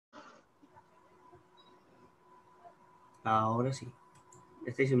Ahora sí,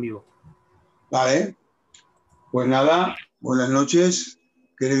 estáis en vivo. Vale, pues nada, buenas noches,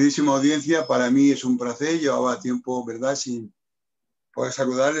 queridísima audiencia. Para mí es un placer, llevaba tiempo, ¿verdad?, sin poder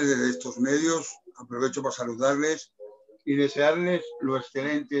saludarles desde estos medios. Aprovecho para saludarles y desearles lo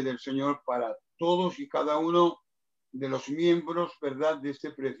excelente del Señor para todos y cada uno de los miembros, ¿verdad?, de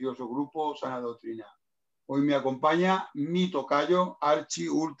este precioso grupo Sana Doctrina. Hoy me acompaña mi tocayo, archi,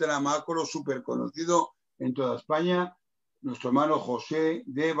 ultra, macro, súper conocido en toda España, nuestro hermano José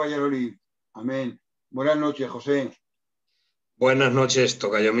de Valladolid. Amén. Buenas noches, José. Buenas noches,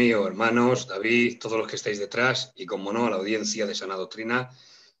 tocayo mío, hermanos, David, todos los que estáis detrás y, como no, a la audiencia de Sana Doctrina.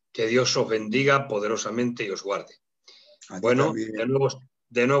 Que Dios os bendiga poderosamente y os guarde. Bueno,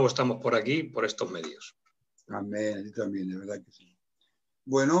 de nuevo estamos por aquí, por estos medios. Amén, a ti también, de verdad que sí.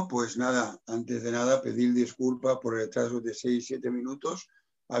 Bueno, pues nada, antes de nada pedir disculpas por el retraso de 6-7 minutos.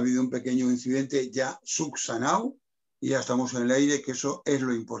 Ha habido un pequeño incidente ya subsanado y ya estamos en el aire, que eso es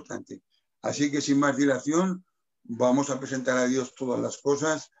lo importante. Así que sin más dilación, vamos a presentar a Dios todas las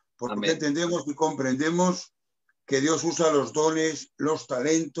cosas, porque Amén. Entendemos y comprendemos que Dios usa los dones, los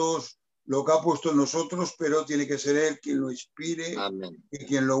talentos, lo que ha puesto en nosotros, pero tiene que ser Él quien lo inspire Amén. Y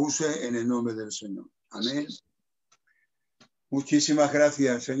quien lo use en el nombre del Señor. Amén. Muchísimas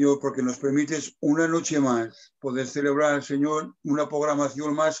gracias, Señor, porque nos permites una noche más poder celebrar, Señor, una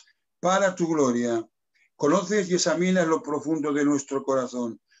programación más para tu gloria. Conoces y examinas lo profundo de nuestro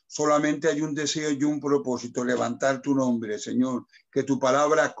corazón. Solamente hay un deseo y un propósito, levantar tu nombre, Señor, que tu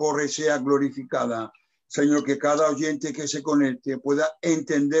palabra corre y sea glorificada. Señor, que cada oyente que se conecte pueda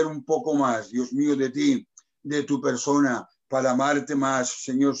entender un poco más, Dios mío, de ti, de tu persona, para amarte más,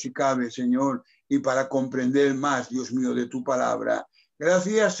 Señor, si cabe, Señor, y para comprender más, Dios mío, de tu palabra.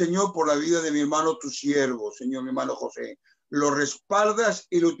 Gracias, Señor, por la vida de mi hermano, tu siervo, Señor, mi hermano José. Lo respaldas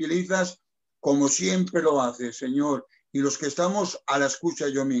y lo utilizas como siempre lo haces, Señor. Y los que estamos a la escucha,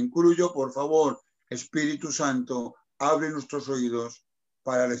 yo me incluyo, por favor, Espíritu Santo, abre nuestros oídos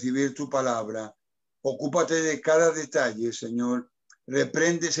para recibir tu palabra. Ocúpate de cada detalle, Señor.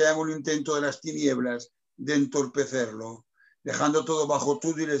 Reprende si hay un intento de las tinieblas de entorpecerlo, dejando todo bajo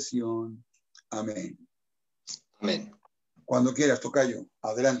tu dirección. Amén. Amén. Cuando quieras, tocayo.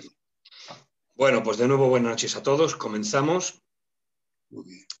 Adelante. Bueno, pues de nuevo buenas noches a todos. Comenzamos. Muy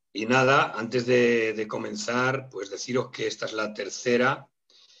bien. Y nada, antes de comenzar, pues deciros que esta es la tercera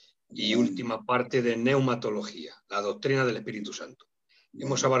y última parte de neumatología, la doctrina del Espíritu Santo.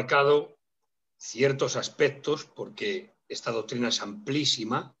 Hemos abarcado ciertos aspectos porque esta doctrina es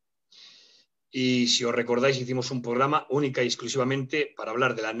amplísima y, si os recordáis, hicimos un programa única y exclusivamente para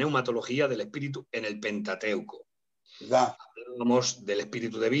hablar de la neumatología del Espíritu en el Pentateuco. Hablábamos del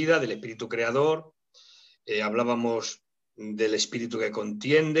Espíritu de vida, del Espíritu creador, hablábamos del Espíritu que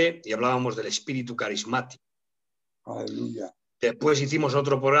contiende y hablábamos del Espíritu carismático. Aleluya. Después hicimos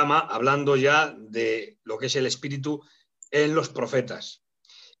otro programa hablando ya de lo que es el Espíritu en los profetas.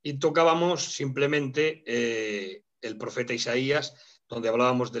 Y tocábamos simplemente el profeta Isaías, donde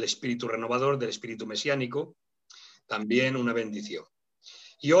hablábamos del Espíritu renovador, del Espíritu mesiánico, también una bendición.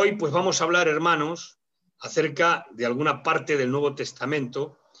 Y hoy pues vamos a hablar, hermanos, acerca de alguna parte del Nuevo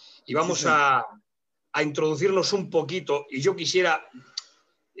Testamento y vamos a introducirnos un poquito, y yo quisiera,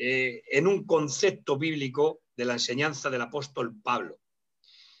 en un concepto bíblico de la enseñanza del apóstol Pablo.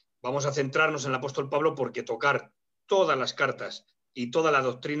 Vamos a centrarnos en el apóstol Pablo porque tocar todas las cartas y toda la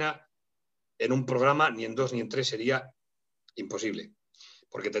doctrina en un programa, ni en 2 ni en 3, sería imposible,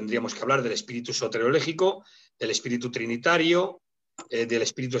 porque tendríamos que hablar del espíritu soteriológico, del espíritu trinitario, del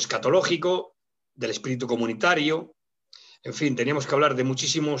espíritu escatológico, del espíritu comunitario. En fin, teníamos que hablar de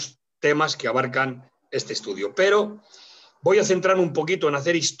muchísimos temas que abarcan este estudio, pero voy a centrarme un poquito en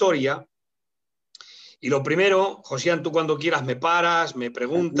hacer historia. Y lo primero, Josian, tú cuando quieras me paras, me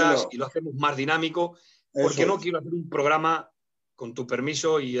preguntas y lo hacemos más dinámico, porque no quiero hacer un programa, con tu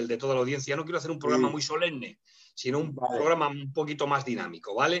permiso y el de toda la audiencia, no quiero hacer un programa muy solemne, sino un programa un poquito más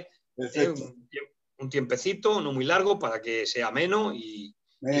dinámico, ¿vale? Un tiempecito, no muy largo, para que sea ameno y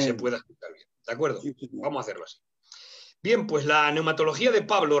se pueda escuchar bien. ¿De acuerdo? Vamos a hacerlo así. Bien, pues la neumatología de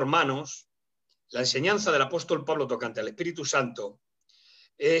Pablo, hermanos, la enseñanza del apóstol Pablo tocante al Espíritu Santo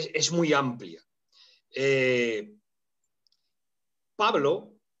es muy amplia.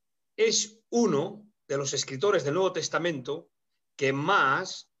 Pablo es uno de los escritores del Nuevo Testamento que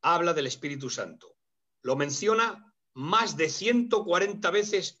más habla del Espíritu Santo. Lo menciona más de 140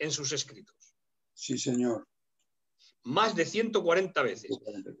 veces en sus escritos. Sí, señor. Más de 140 veces.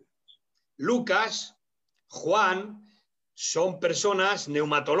 Lucas, Juan, son personas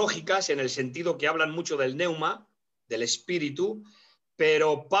neumatológicas en el sentido que hablan mucho del neuma, del espíritu,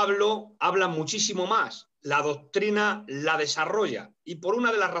 pero Pablo habla muchísimo más. la doctrina la desarrolla, y por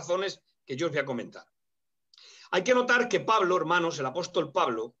una de las razones que yo os voy a comentar. Hay que notar que Pablo, hermanos, el apóstol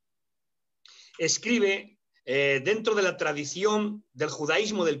Pablo, escribe dentro de la tradición del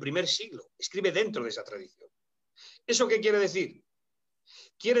judaísmo del primer siglo, escribe dentro de esa tradición. ¿Eso qué quiere decir?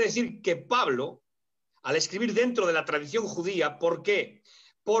 Quiere decir que Pablo, al escribir dentro de la tradición judía, ¿por qué?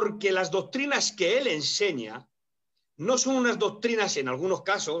 Porque las doctrinas que él enseña no son unas doctrinas, en algunos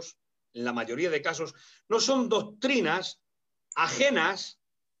casos, en la mayoría de casos, no son doctrinas ajenas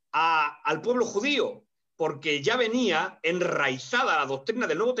al pueblo judío, porque ya venía enraizada, la doctrina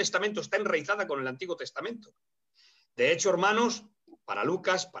del Nuevo Testamento está enraizada con el Antiguo Testamento. De hecho, hermanos, para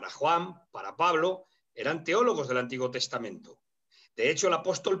Lucas, para Juan, para Pablo, eran teólogos del Antiguo Testamento. De hecho, el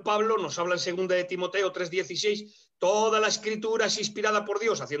apóstol Pablo nos habla en 2 de Timoteo 3:16, toda la escritura es inspirada por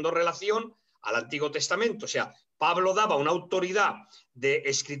Dios, haciendo relación al Antiguo Testamento. O sea, Pablo daba una autoridad de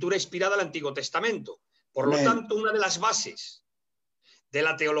escritura inspirada al Antiguo Testamento. Por lo tanto, una de las bases de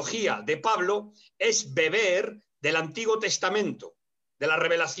la teología de Pablo es beber del Antiguo Testamento, de la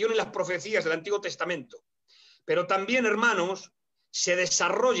revelación y las profecías del Antiguo Testamento. Pero también, hermanos, se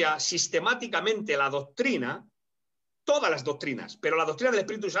desarrolla sistemáticamente la doctrina, todas las doctrinas, pero la doctrina del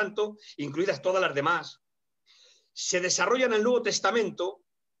Espíritu Santo, incluidas todas las demás, se desarrolla en el Nuevo Testamento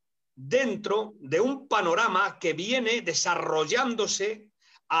dentro de un panorama que viene desarrollándose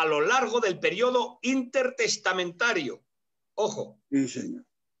a lo largo del periodo intertestamentario. Ojo. Sí, señor.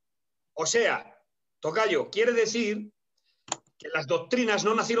 O sea, tocayo, quiere decir que las doctrinas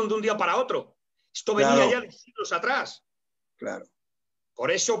no nacieron de un día para otro. Esto venía ya de siglos atrás. Claro.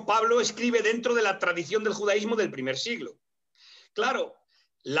 Por eso Pablo escribe dentro de la tradición del judaísmo del primer siglo. Claro,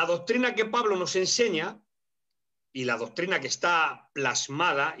 la doctrina que Pablo nos enseña y la doctrina que está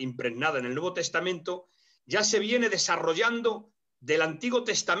plasmada, impregnada en el Nuevo Testamento, ya se viene desarrollando del Antiguo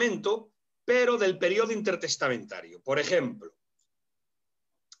Testamento, pero del periodo intertestamentario. Por ejemplo,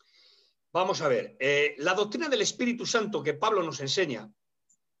 vamos a ver, la doctrina del Espíritu Santo que Pablo nos enseña,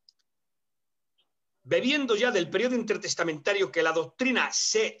 bebiendo ya del periodo intertestamentario, que la doctrina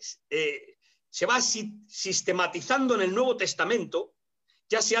se va sistematizando en el Nuevo Testamento,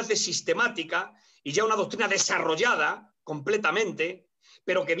 ya se hace sistemática y ya una doctrina desarrollada completamente,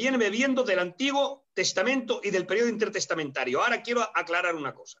 pero que viene bebiendo del Antiguo Testamento y del periodo intertestamentario. Ahora quiero aclarar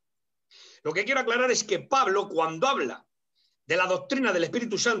una cosa. Lo que quiero aclarar es que Pablo, cuando habla de la doctrina del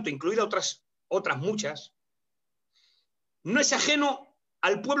Espíritu Santo, incluida otras muchas, no es ajeno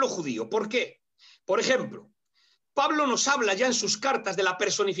al pueblo judío. ¿Por qué? Por ejemplo, Pablo nos habla ya en sus cartas de la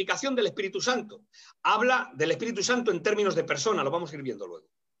personificación del Espíritu Santo. Habla del Espíritu Santo en términos de persona, lo vamos a ir viendo luego.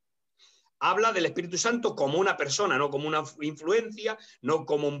 Habla del Espíritu Santo como una persona, no como una influencia, no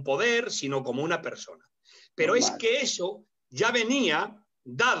como un poder, sino como una persona. Pero es que eso ya venía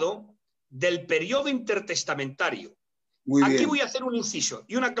dado del periodo intertestamentario. Aquí voy a hacer un inciso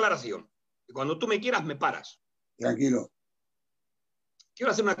y una aclaración. Y cuando tú me quieras, me paras. Tranquilo.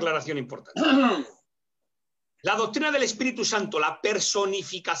 Quiero hacer una aclaración importante. La doctrina del Espíritu Santo, la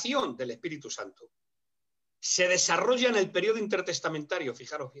personificación del Espíritu Santo, se desarrolla en el periodo intertestamentario,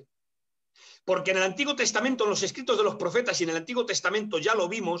 fijaros bien. Porque en el Antiguo Testamento, en los escritos de los profetas y en el Antiguo Testamento, ya lo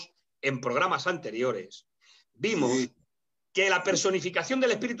vimos en programas anteriores, vimos que la personificación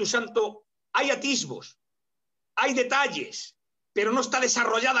del Espíritu Santo hay atisbos, hay detalles, pero no está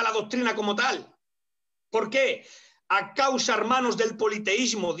desarrollada la doctrina como tal. ¿Por qué? A causa, hermanos, del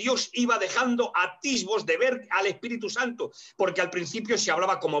politeísmo, Dios iba dejando atisbos de ver al Espíritu Santo, porque al principio se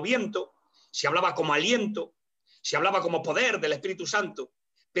hablaba como viento, se hablaba como aliento, se hablaba como poder del Espíritu Santo,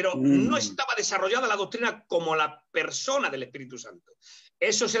 pero no estaba desarrollada la doctrina como la persona del Espíritu Santo.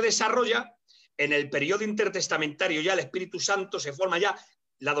 Eso se desarrolla en el periodo intertestamentario, ya el Espíritu Santo se forma ya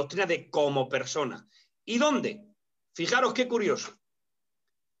la doctrina de como persona. ¿Y dónde? Fijaros qué curioso.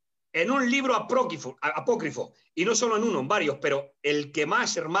 En un libro apócrifo, y no solo en uno, en varios, pero el que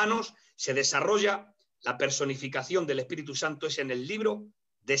más, hermanos, se desarrolla la personificación del Espíritu Santo es en el libro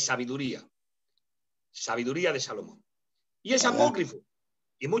de Sabiduría. Sabiduría de Salomón. Y es apócrifo.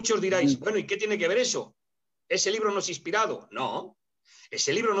 Y muchos diráis, bueno, ¿y qué tiene que ver eso? ¿Ese libro no es inspirado? No.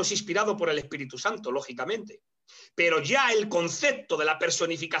 Ese libro no es inspirado por el Espíritu Santo, lógicamente. Pero ya el concepto de la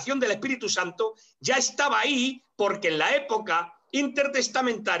personificación del Espíritu Santo ya estaba ahí, porque en la época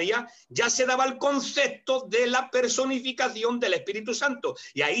intertestamentaria ya se daba el concepto de la personificación del Espíritu Santo.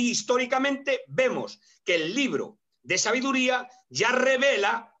 Y ahí históricamente vemos que el libro de Sabiduría ya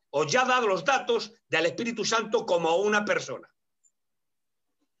revela o ya da los datos del Espíritu Santo como una persona.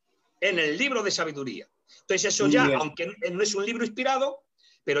 En el libro de Sabiduría. Entonces eso ya, aunque no es un libro inspirado,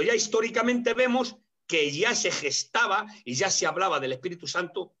 pero ya históricamente vemos que ya se gestaba y ya se hablaba del Espíritu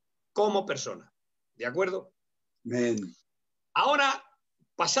Santo como persona. ¿De acuerdo? Amén. Ahora,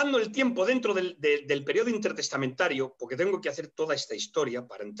 pasando el tiempo dentro del periodo intertestamentario, porque tengo que hacer toda esta historia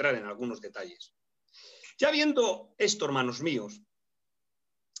para entrar en algunos detalles. Ya viendo esto, hermanos míos,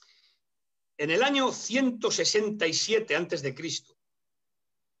 en el año 167 a.C.,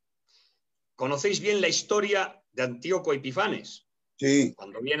 conocéis bien la historia de Antíoco Epifanes. Sí.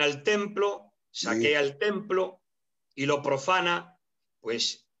 Cuando viene al templo, saquea el templo y lo profana,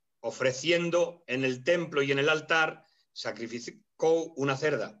 pues ofreciendo en el templo y en el altar, sacrificó una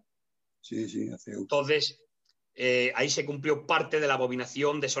cerda. Sí, sí, hace... Entonces, ahí se cumplió parte de la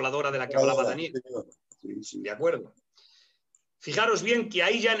abominación desoladora de la que hablaba Daniel. Sí, sí. ¿De acuerdo? Fijaros bien que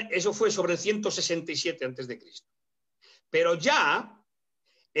ahí ya, eso fue sobre el 167 a.C. Pero ya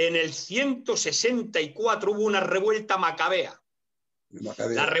en el 164 hubo una revuelta macabea.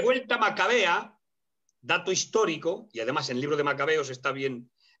 La revuelta macabea, dato histórico, y además en el libro de Macabeos está bien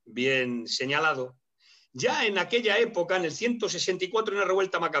señalado, ya en aquella época, en el 164, una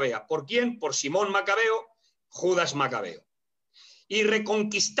revuelta macabea. ¿Por quién? Por Simón Macabeo, Judas Macabeo. Y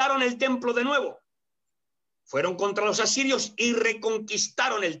reconquistaron el templo de nuevo. Fueron contra los asirios y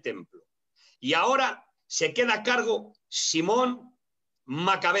reconquistaron el templo. Y ahora se queda a cargo Simón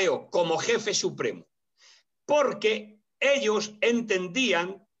Macabeo como jefe supremo. Porque ellos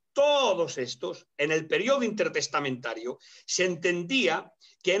entendían, todos estos, en el periodo intertestamentario, se entendía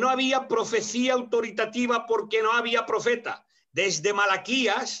que no había profecía autoritativa porque no había profeta. Desde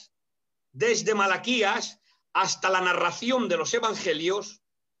Malaquías hasta la narración de los evangelios,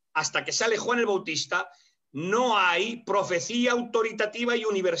 hasta que sale Juan el Bautista, no hay profecía autoritativa y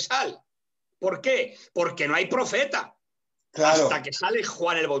universal. ¿Por qué? Porque no hay profeta. Claro. Hasta que sale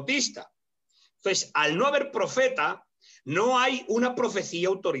Juan el Bautista. Entonces, al no haber profeta, no hay una profecía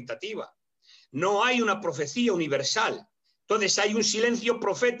autoritativa, no hay una profecía universal. Entonces hay un silencio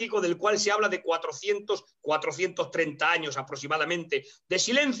profético del cual se habla de 430 años aproximadamente de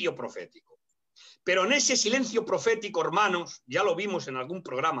silencio profético. Pero en ese silencio profético, hermanos, ya lo vimos en algún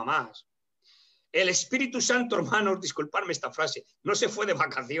programa más, el Espíritu Santo, hermanos, disculpadme esta frase, no se fue de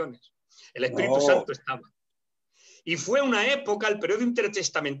vacaciones, el Espíritu Santo estaba. Y fue una época, el periodo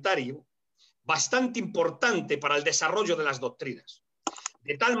intertestamentario, bastante importante para el desarrollo de las doctrinas.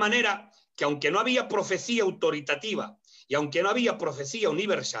 De tal manera que aunque no había profecía autoritativa y aunque no había profecía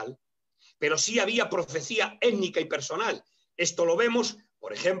universal, pero sí había profecía étnica y personal. Esto lo vemos,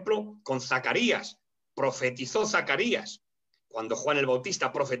 por ejemplo, con Zacarías. Profetizó Zacarías. Cuando Juan el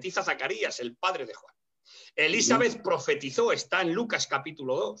Bautista profetiza Zacarías, el padre de Juan. Elizabeth profetizó, está en Lucas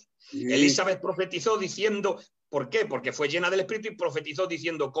capítulo 2. Elizabeth profetizó diciendo... ¿Por qué? Porque fue llena del Espíritu y profetizó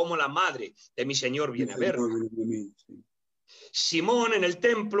diciendo cómo la madre de mi Señor viene a verme. Simón en el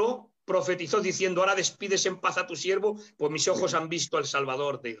templo profetizó diciendo, ahora despides en paz a tu siervo, pues mis ojos han visto al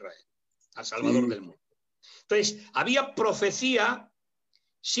Salvador de Israel, al Salvador del mundo. Entonces, había profecía,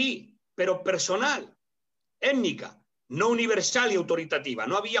 sí, pero personal, étnica, no universal y autoritativa.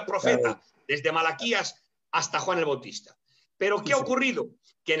 No había profeta desde Malaquías hasta Juan el Bautista. Pero ¿qué ha ocurrido?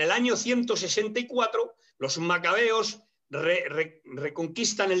 Que en el año 164 los macabeos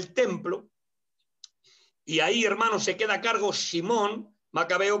reconquistan el templo y ahí, hermanos, se queda a cargo Simón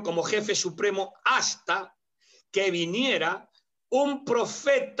Macabeo como jefe supremo hasta que viniera un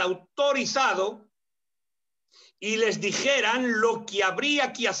profeta autorizado y les dijeran lo que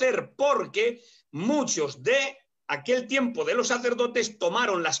habría que hacer, porque muchos de aquel tiempo de los sacerdotes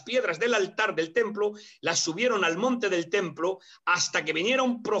tomaron las piedras del altar del templo, las subieron al monte del templo hasta que viniera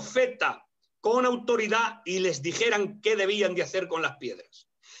un profeta con autoridad y les dijeran qué debían de hacer con las piedras.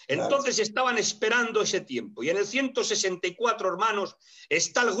 Entonces estaban esperando ese tiempo. Y en el 164, hermanos,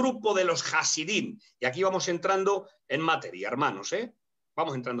 está el grupo de los Hasidim. Y aquí vamos entrando en materia, hermanos,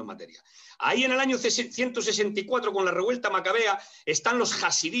 Vamos entrando en materia. Ahí en el año 164, con la revuelta macabea, están los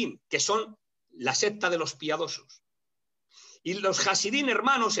Hasidim, que son la secta de los piadosos. Y los Hasidim,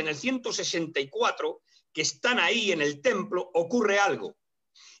 hermanos, en el 164, que están ahí en el templo, ocurre algo.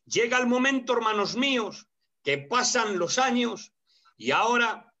 Llega el momento, hermanos míos, que pasan los años y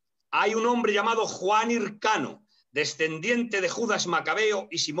ahora hay un hombre llamado Juan Hircano, descendiente de Judas Macabeo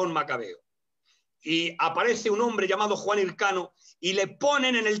y Simón Macabeo. Y aparece un hombre llamado Juan Hircano y le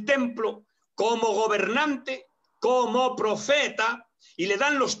ponen en el templo como gobernante, como profeta, y le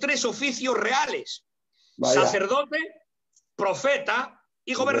dan los 3 oficios reales. Vaya. Sacerdote, profeta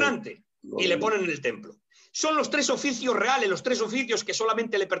y gobernante. Y le ponen en el templo. Son los 3 oficios reales, los 3 oficios que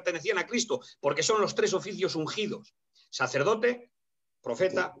solamente le pertenecían a Cristo, porque son los 3 oficios ungidos. Sacerdote,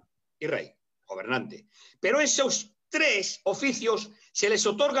 profeta y rey, gobernante. Pero esos 3 oficios se les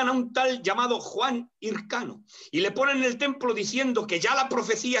otorgan a un tal llamado Juan Hircano y le ponen en el templo diciendo que ya la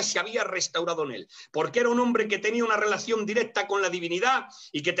profecía se había restaurado en él, porque era un hombre que tenía una relación directa con la divinidad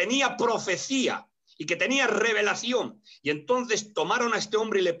y que tenía profecía y que tenía revelación. Y entonces tomaron a este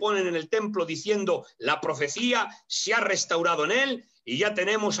hombre y le ponen en el templo diciendo: la profecía se ha restaurado en él y ya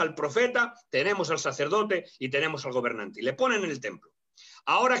tenemos al profeta, tenemos al sacerdote y tenemos al gobernante. Y le ponen en el templo.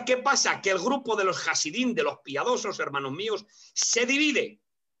 Ahora, ¿qué pasa? Que el grupo de los hasidín, de los piadosos, hermanos míos, se divide.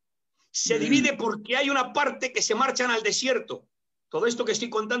 Se divide porque hay una parte que se marchan al desierto. Todo esto que estoy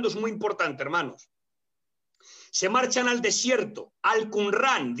contando es muy importante, hermanos. Se marchan al desierto, al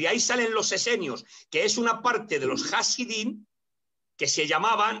Qumrán, de ahí salen los esenios, que es una parte de los hasidín, que se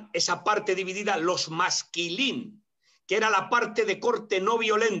llamaban, esa parte dividida, los masquilín, que era la parte de corte no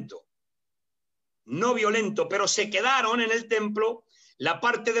violento. No violento, pero se quedaron en el templo la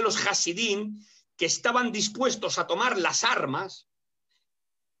parte de los hasidín, que estaban dispuestos a tomar las armas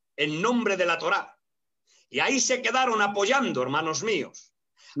en nombre de la Torá. Y ahí se quedaron apoyando, hermanos míos,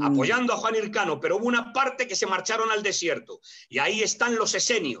 apoyando a Juan Hircano, pero hubo una parte que se marcharon al desierto y ahí están los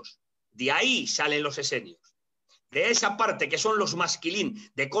esenios, de ahí salen los esenios, de esa parte que son los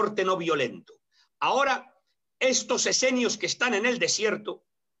masquilín, de corte no violento. Ahora, estos esenios que están en el desierto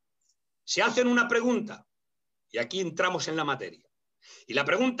se hacen una pregunta y aquí entramos en la materia. Y la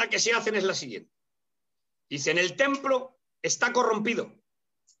pregunta que se hacen es la siguiente. Dicen: el templo está corrompido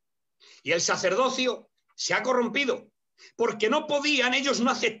y el sacerdocio se ha corrompido, porque no podían, ellos no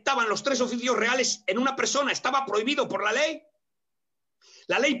aceptaban los 3 oficios reales en una persona, estaba prohibido por la ley.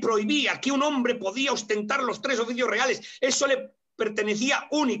 La ley prohibía que un hombre podía ostentar los 3 oficios reales, eso le pertenecía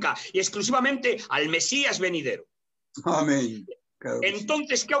única y exclusivamente al Mesías venidero. Amén. Claro.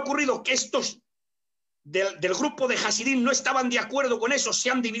 Entonces, ¿qué ha ocurrido? Que estos del grupo de hasidín no estaban de acuerdo con eso, se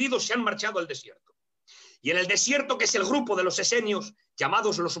han dividido, se han marchado al desierto. Y en el desierto, que es el grupo de los esenios,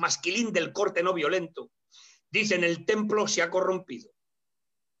 llamados los masquilín del corte no violento, dicen: el templo se ha corrompido,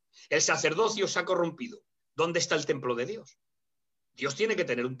 el sacerdocio se ha corrompido. ¿Dónde está el templo de Dios? Dios tiene que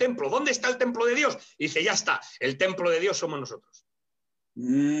tener un templo. ¿Dónde está el templo de Dios? Dice: ya está, el templo de Dios somos nosotros.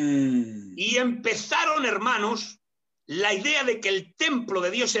 Y empezaron, hermanos, la idea de que el templo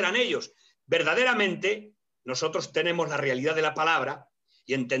de Dios eran ellos. Verdaderamente, nosotros tenemos la realidad de la palabra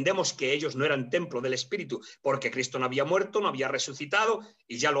y entendemos que ellos no eran templo del Espíritu, porque Cristo no había muerto, no había resucitado,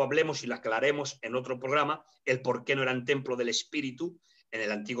 y ya lo hablemos y lo aclaremos en otro programa, el por qué no eran templo del Espíritu en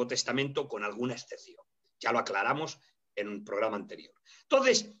el Antiguo Testamento, con alguna excepción. Ya lo aclaramos en un programa anterior.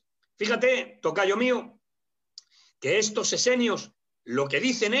 Entonces, fíjate, tocayo mío, que estos esenios lo que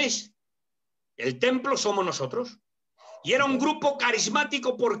dicen es: el templo somos nosotros. Y era un grupo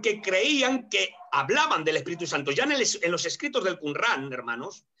carismático porque creían que hablaban del Espíritu Santo. Ya en los escritos del Qumrán,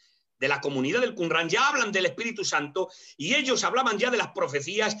 hermanos, de la comunidad del Qumrán, ya hablan del Espíritu Santo y ellos hablaban ya de las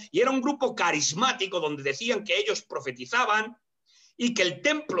profecías y era un grupo carismático donde decían que ellos profetizaban y que el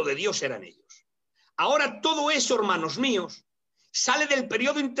templo de Dios eran ellos. Ahora todo eso, hermanos míos, sale del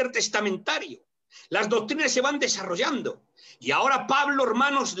periodo intertestamentario. Las doctrinas se van desarrollando. Y ahora Pablo,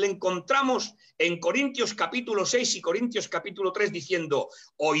 hermanos, le encontramos en Corintios capítulo 6 y Corintios capítulo 3 diciendo: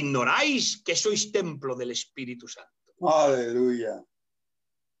 ¿o ignoráis que sois templo del Espíritu Santo? Aleluya.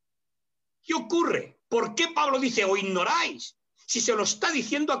 ¿Qué ocurre? ¿Por qué Pablo dice o ignoráis? Si se lo está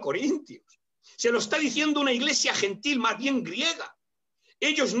diciendo a Corintios, se lo está diciendo a una iglesia gentil, más bien griega.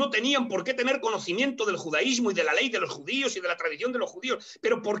 Ellos no tenían por qué tener conocimiento del judaísmo y de la ley de los judíos y de la tradición de los judíos.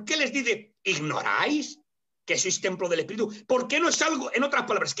 Pero ¿por qué les dice ignoráis que sois templo del Espíritu? ¿Por qué no es algo, en otras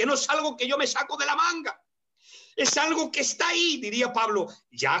palabras, que no es algo que yo me saco de la manga? Es algo que está ahí, diría Pablo.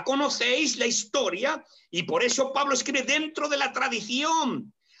 Ya conocéis la historia y por eso Pablo escribe dentro de la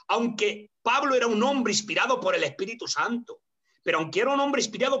tradición. Aunque Pablo era un hombre inspirado por el Espíritu Santo, pero aunque era un hombre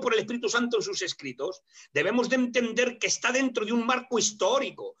inspirado por el Espíritu Santo en sus escritos, debemos de entender que está dentro de un marco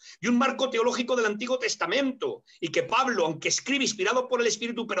histórico y un marco teológico del Antiguo Testamento, y que Pablo, aunque escribe inspirado por el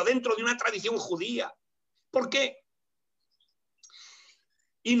Espíritu, pero dentro de una tradición judía. ¿Por qué?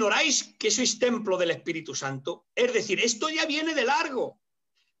 ¿Ignoráis que sois templo del Espíritu Santo? Es decir, esto ya viene de largo,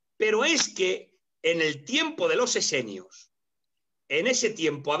 pero es que en el tiempo de los esenios, en ese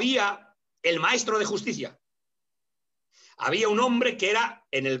tiempo había el maestro de justicia. Había un hombre que era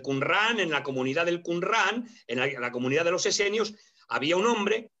en el Qumrán, en la comunidad del Qumrán, en la comunidad de los esenios, había un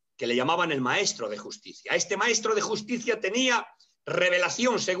hombre que le llamaban el maestro de justicia. Este maestro de justicia tenía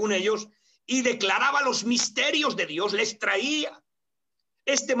revelación, según ellos, y declaraba los misterios de Dios, les traía.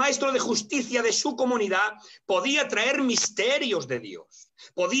 Este maestro de justicia de su comunidad podía traer misterios de Dios,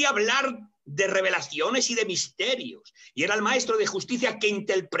 podía hablar de revelaciones y de misterios, y era el maestro de justicia que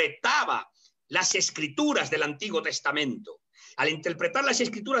interpretaba las escrituras del Antiguo Testamento, al interpretar las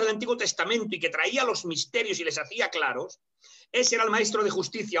escrituras del Antiguo Testamento y que traía los misterios y les hacía claros, ese era el maestro de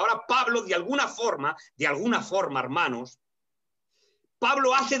justicia. Ahora Pablo, de alguna forma, hermanos,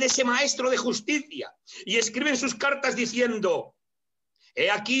 Pablo hace de ese maestro de justicia y escribe en sus cartas diciendo: he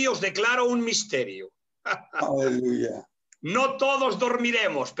aquí os declaro un misterio. Aleluya. No todos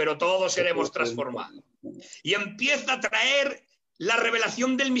dormiremos, pero todos seremos transformados. Y empieza a traer la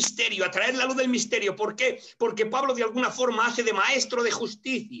revelación del misterio, a traer la luz del misterio. ¿Por qué? Porque Pablo de alguna forma hace de maestro de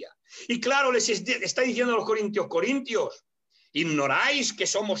justicia. Y claro, les está diciendo a los corintios, ¿ignoráis que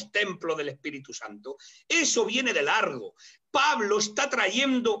somos templo del Espíritu Santo? Eso viene de largo. Pablo está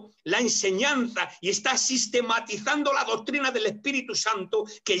trayendo la enseñanza y está sistematizando la doctrina del Espíritu Santo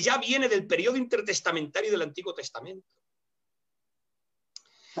que ya viene del periodo intertestamentario del Antiguo Testamento.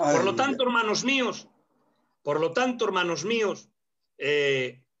 Por lo tanto, hermanos míos,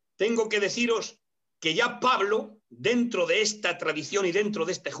 tengo que deciros que ya Pablo, dentro de esta tradición y dentro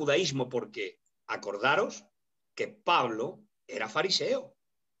de este judaísmo, porque acordaros que Pablo era fariseo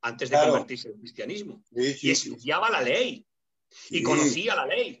antes de convertirse al cristianismo, y estudiaba la ley y conocía la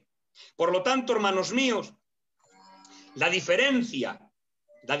ley. Por lo tanto, hermanos míos, la diferencia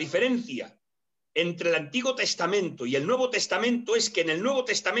entre el Antiguo Testamento y el Nuevo Testamento es que en el Nuevo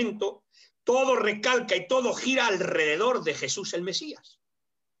Testamento todo recalca y todo gira alrededor de Jesús el Mesías.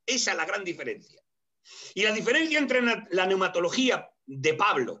 Esa es la gran diferencia. Y la diferencia entre la neumatología de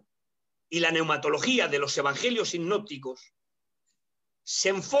Pablo y la neumatología de los evangelios sinópticos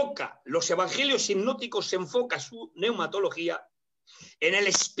los evangelios sinópticos se enfoca su neumatología en el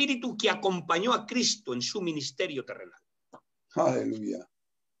espíritu que acompañó a Cristo en su ministerio terrenal. Aleluya.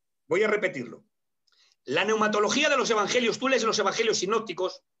 Voy a repetirlo. La neumatología de los evangelios, tú lees los evangelios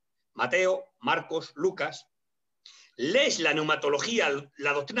sinópticos, Mateo, Marcos, Lucas, lees la neumatología,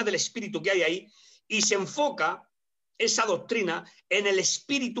 la doctrina del espíritu que hay ahí, y se enfoca esa doctrina en el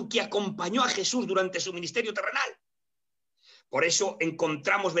espíritu que acompañó a Jesús durante su ministerio terrenal. Por eso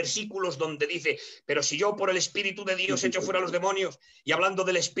encontramos versículos donde dice: pero si yo por el Espíritu de Dios echo fuera a los demonios, y hablando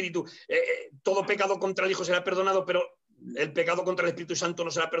del Espíritu, todo pecado contra el Hijo será perdonado, pero el pecado contra el Espíritu Santo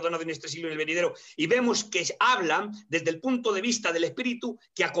no será perdonado en este siglo y en el venidero. Y vemos que hablan desde el punto de vista del Espíritu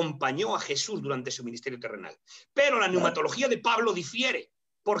que acompañó a Jesús durante su ministerio terrenal. Pero la neumatología de Pablo difiere.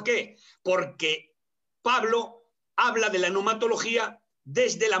 ¿Por qué? Porque Pablo habla de la neumatología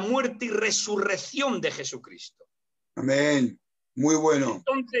desde la muerte y resurrección de Jesucristo. Amén. Muy bueno.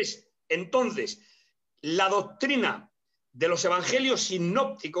 Entonces, la doctrina de los evangelios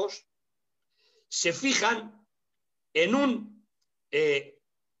sinópticos se fijan en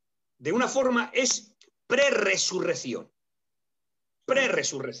de una forma, es pre-resurrección.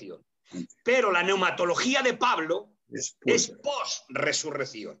 Pre-resurrección. Pero la neumatología de Pablo es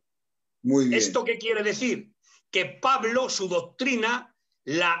post-resurrección. Muy bien. ¿Esto qué quiere decir? Que Pablo, su doctrina,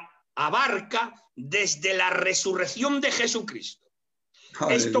 la abarca desde la resurrección de Jesucristo.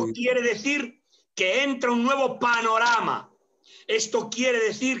 Aleluya. Esto quiere decir que entra un nuevo panorama. Esto quiere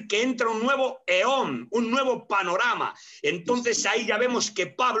decir que entra un nuevo eón, un nuevo panorama. Entonces ahí ya vemos que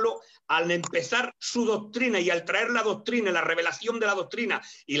Pablo, al empezar su doctrina y al traer la doctrina, la revelación de la doctrina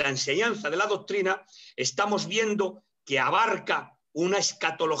y la enseñanza de la doctrina, estamos viendo que abarca una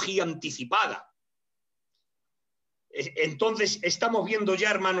escatología anticipada. Entonces estamos viendo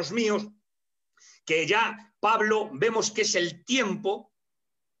ya, hermanos míos, que ya Pablo, vemos que es el tiempo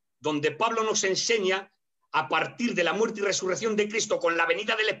donde Pablo nos enseña, a partir de la muerte y resurrección de Cristo con la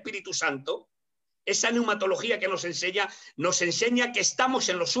venida del Espíritu Santo, esa neumatología que nos enseña que estamos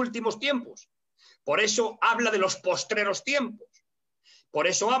en los últimos tiempos. Por eso habla de los postreros tiempos. Por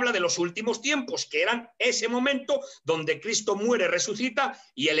eso habla de los últimos tiempos, que eran ese momento donde Cristo muere, resucita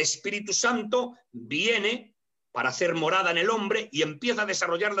y el Espíritu Santo viene para hacer morada en el hombre y empieza a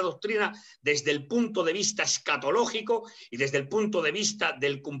desarrollar la doctrina desde el punto de vista escatológico y desde el punto de vista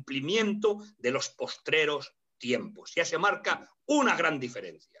del cumplimiento de los postreros tiempos. Ya se marca una gran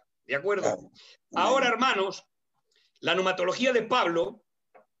diferencia. ¿De acuerdo? Ahora, hermanos, la neumatología de Pablo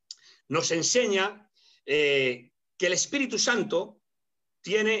nos enseña que el Espíritu Santo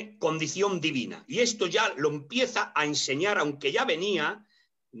tiene condición divina. Y esto ya lo empieza a enseñar, aunque ya venía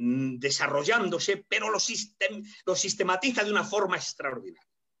desarrollándose, pero lo sistematiza de una forma extraordinaria.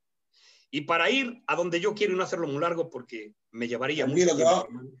 Y para ir a donde yo quiero y no hacerlo muy largo porque me llevaría mucho tiempo.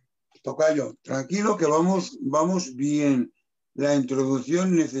 Tocayo, tranquilo que vamos bien. La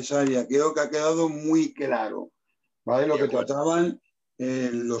introducción necesaria, creo que ha quedado muy claro, ¿vale? Lo que trataban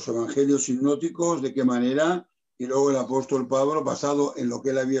los evangelios sinópticos, de qué manera, y luego el apóstol Pablo, basado en lo que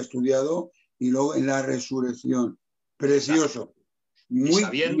él había estudiado, y luego en la resurrección. Precioso. Muy y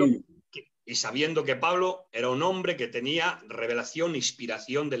sabiendo y sabiendo que Pablo era un hombre que tenía revelación,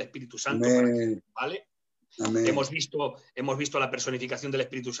 inspiración del Espíritu Santo. Amén. ¿Vale? Amén. Hemos visto la personificación del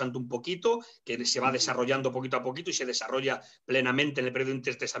Espíritu Santo un poquito, que se va desarrollando poquito a poquito y se desarrolla plenamente en el periodo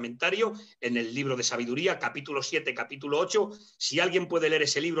intertestamentario, en el libro de Sabiduría, capítulo 7, capítulo 8. Si alguien puede leer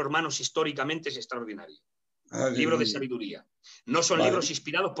ese libro, hermanos, históricamente es extraordinario. Aleluya. Libro de Sabiduría. No son libros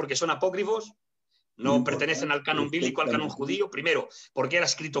inspirados porque son apócrifos, no pertenecen al canon bíblico, al canon judío. Primero, porque era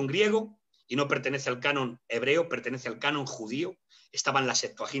escrito en griego y no pertenece al canon hebreo, pertenece al canon judío. Estaba en la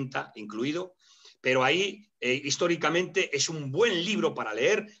Septuaginta incluido. Pero ahí, históricamente, es un buen libro para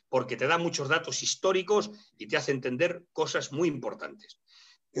leer porque te da muchos datos históricos y te hace entender cosas muy importantes.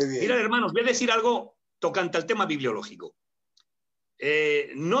 Mirad, hermanos, voy a decir algo tocante al tema bibliológico.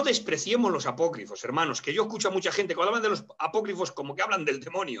 No despreciemos los apócrifos, hermanos, que yo escucho a mucha gente que hablan de los apócrifos como que hablan del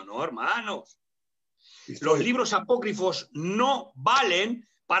demonio. No, hermanos. Los libros apócrifos no valen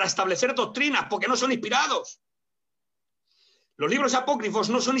para establecer doctrinas porque no son inspirados. Los libros apócrifos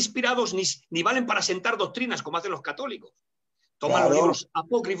no son inspirados ni valen para sentar doctrinas como hacen los católicos. Toman los libros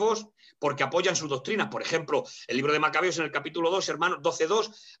apócrifos porque apoyan sus doctrinas. Por ejemplo, el libro de Macabeos en el capítulo 2, hermanos,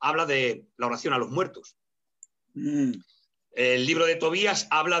 12.2, habla de la oración a los muertos. El libro de Tobías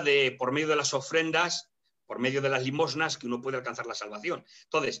habla de, por medio de las ofrendas, por medio de las limosnas, que uno puede alcanzar la salvación.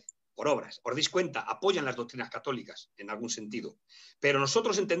 Entonces, por obras, ¿os dais cuenta? Apoyan las doctrinas católicas en algún sentido. Pero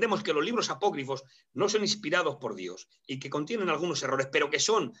nosotros entendemos que los libros apócrifos no son inspirados por Dios y que contienen algunos errores, pero que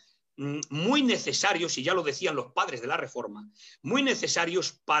son muy necesarios, y ya lo decían los padres de la Reforma, muy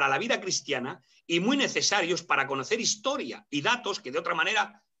necesarios para la vida cristiana y muy necesarios para conocer historia y datos que de otra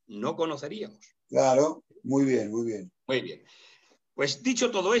manera no conoceríamos. Claro, muy bien, muy bien. Muy bien. Pues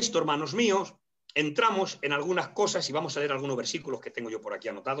dicho todo esto, hermanos míos, entramos en algunas cosas y vamos a leer algunos versículos que tengo yo por aquí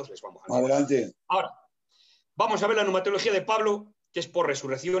anotados. Les vamos a leer. Adelante. Ahora, vamos a ver la pneumatología de Pablo, que es por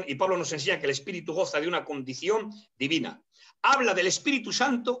resurrección, y Pablo nos enseña que el Espíritu goza de una condición divina. Habla del Espíritu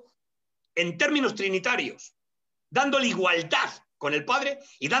Santo en términos trinitarios, dándole igualdad con el Padre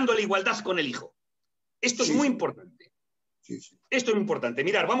y dándole igualdad con el Hijo. Esto es muy importante. Esto es muy importante.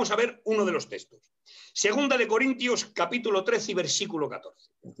 Mirad, vamos a ver uno de los textos. Segunda de Corintios, capítulo 13 y versículo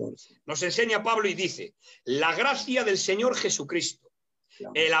 14. Nos enseña Pablo y dice: la gracia del Señor Jesucristo,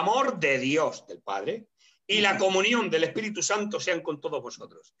 el amor de Dios, del Padre, y la comunión del Espíritu Santo sean con todos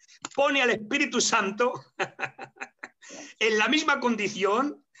vosotros. Pone al Espíritu Santo en la misma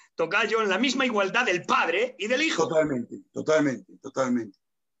condición, tocayo, en la misma igualdad del Padre y del Hijo. Totalmente.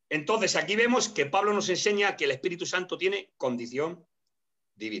 Entonces, aquí vemos que Pablo nos enseña que el Espíritu Santo tiene condición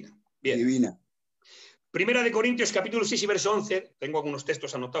divina. Bien. Divina. Primera de Corintios, capítulo 6 y verso 11, tengo algunos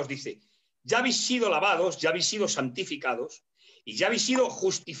textos anotados, dice: ya habéis sido lavados, ya habéis sido santificados y ya habéis sido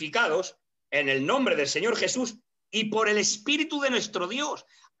justificados en el nombre del Señor Jesús y por el Espíritu de nuestro Dios.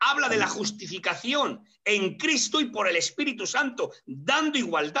 Habla de la justificación en Cristo y por el Espíritu Santo, dando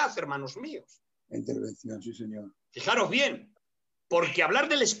igualdad, hermanos míos. Intervención, sí, señor. Fijaros bien, porque hablar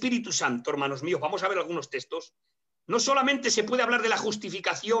del Espíritu Santo, hermanos míos, vamos a ver algunos textos, no solamente se puede hablar de la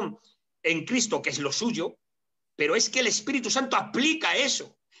justificación en Cristo, que es lo suyo, pero es que el Espíritu Santo aplica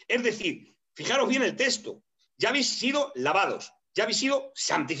eso. Es decir, fijaros bien el texto: ya habéis sido lavados, ya habéis sido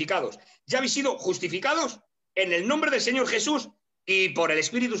santificados, ya habéis sido justificados en el nombre del Señor Jesús y por el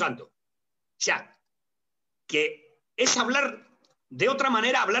Espíritu Santo. O sea, que es hablar de otra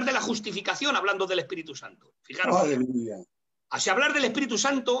manera, hablar de la justificación hablando del Espíritu Santo. Fijaros. Aleluya. O sea, hablar del Espíritu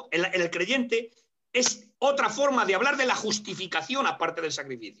Santo en el creyente es otra forma de hablar de la justificación aparte del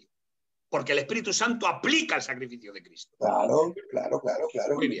sacrificio. Porque el Espíritu Santo aplica el sacrificio de Cristo. Claro.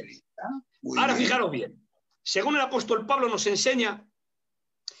 Muy bien. Ahora fijaros bien. Según el apóstol Pablo nos enseña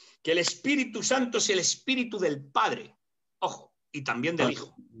que el Espíritu Santo es el Espíritu del Padre. Ojo, y también del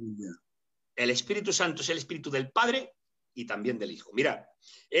Hijo. El Espíritu Santo es el Espíritu del Padre y también del Hijo. Mirad,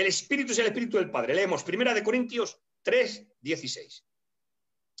 el Espíritu es el Espíritu del Padre. Leemos 1 de Corintios 3, 16.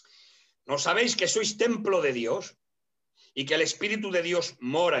 ¿No sabéis que sois templo de Dios y que el Espíritu de Dios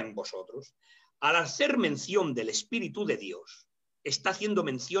mora en vosotros? Al hacer mención del Espíritu de Dios, está haciendo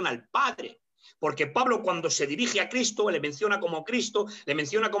mención al Padre. Porque Pablo, cuando se dirige a Cristo, le menciona como Cristo, le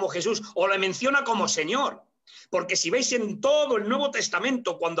menciona como Jesús o le menciona como Señor. Porque si veis en todo el Nuevo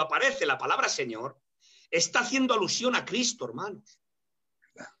Testamento, cuando aparece la palabra Señor, está haciendo alusión a Cristo, hermanos.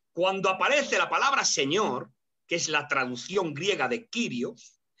 Cuando aparece la palabra Señor, que es la traducción griega de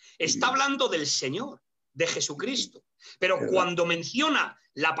Kyrios, está hablando del Señor, de Jesucristo. Pero cuando menciona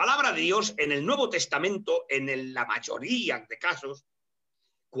la palabra de Dios en el Nuevo Testamento, en la mayoría de casos,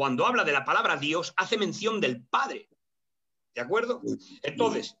 cuando habla de la palabra Dios, hace mención del Padre. ¿De acuerdo?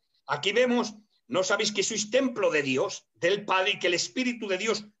 Entonces, aquí vemos: ¿no sabéis que sois templo de Dios, del Padre, y que el Espíritu de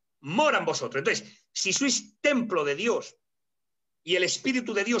Dios mora en vosotros. Entonces, si sois templo de Dios y el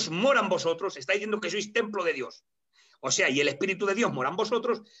Espíritu de Dios mora en vosotros, está diciendo que sois templo de Dios. O sea, y el Espíritu de Dios mora en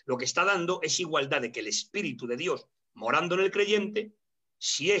vosotros, lo que está dando es igualdad de que el Espíritu de Dios morando en el creyente,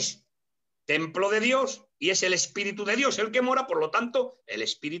 si es templo de Dios y es el Espíritu de Dios el que mora, por lo tanto, el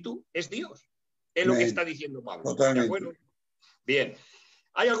Espíritu es Dios. Es lo que está diciendo Pablo. Totalmente. ¿De acuerdo? Bien.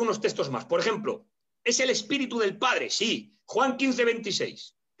 Hay algunos textos más. Por ejemplo, ¿es el Espíritu del Padre? Sí. Juan 15,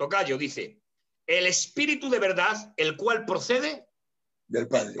 26. Tocayo dice, el Espíritu de verdad, el cual procede del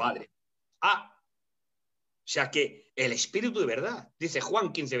Padre. Del Padre. Ah, o sea que el Espíritu de verdad, dice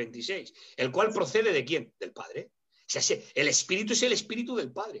Juan 15, 26, el cual procede ¿de quién? Del Padre. O sea, el Espíritu es el Espíritu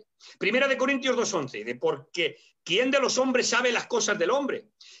del Padre. Primera de Corintios 2:11, de porque ¿quién de los hombres sabe las cosas del hombre?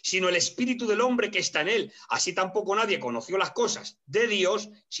 Sino el Espíritu del hombre que está en él. Así tampoco nadie conoció las cosas de Dios,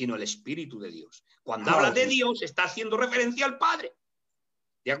 sino el Espíritu de Dios. Cuando habla de Dios, está haciendo referencia al Padre.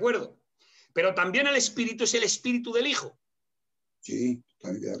 ¿De acuerdo? Pero también el Espíritu es el Espíritu del Hijo. Sí,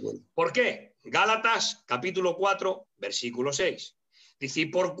 también de acuerdo. ¿Por qué? Gálatas, capítulo 4, versículo 6. Dice, y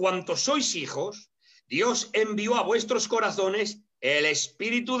por cuanto sois hijos, Dios envió a vuestros corazones el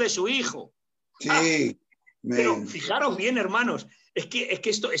Espíritu de su Hijo. Sí. Pero fijaros bien, hermanos, es que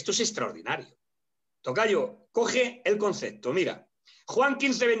esto es extraordinario. Tocayo, coge el concepto. Mira, Juan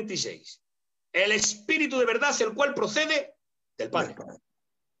 15, 26. El Espíritu de verdad, el cual procede del Padre.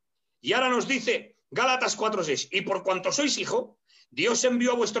 Y ahora nos dice Gálatas 4, 6. Y por cuanto sois hijo, Dios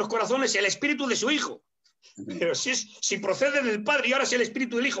envió a vuestros corazones el Espíritu de su Hijo. Pero si procede del Padre y ahora es el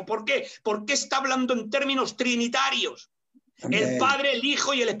Espíritu del Hijo, ¿por qué? Porque está hablando en términos trinitarios. Amén. El Padre, el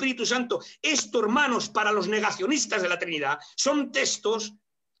Hijo y el Espíritu Santo. Esto, hermanos, para los negacionistas de la Trinidad, son textos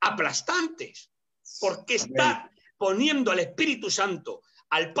aplastantes, porque está poniendo al Espíritu Santo,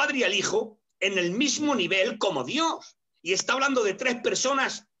 al Padre y al Hijo, en el mismo nivel como Dios. Y está hablando de tres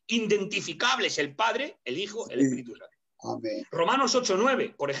personas identificables, el Padre, el Hijo, el Espíritu Santo. Amén. Romanos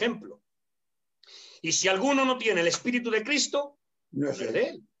 8:9, por ejemplo. Y si alguno no tiene el Espíritu de Cristo, no es de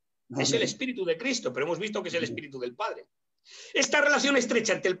él. Amén. Es el Espíritu de Cristo, pero hemos visto que es el Espíritu del Padre. Esta relación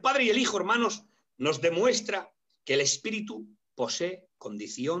estrecha entre el Padre y el Hijo, hermanos, nos demuestra que el Espíritu posee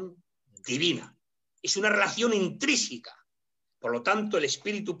condición divina. Es una relación intrínseca. Por lo tanto, el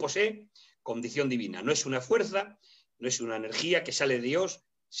Espíritu posee condición divina. No es una fuerza, no es una energía que sale de Dios,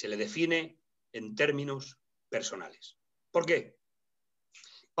 se le define en términos personales. ¿Por qué?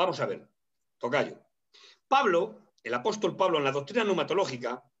 Vamos a ver, tocayo. Pablo, el apóstol Pablo, en la doctrina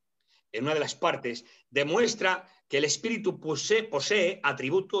neumatológica, en una de las partes, demuestra que el Espíritu posee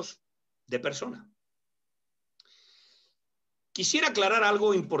atributos de persona. Quisiera aclarar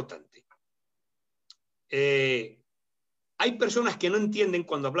algo importante. Hay personas que no entienden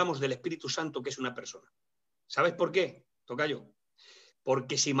cuando hablamos del Espíritu Santo que es una persona. ¿Sabes por qué, tocayo?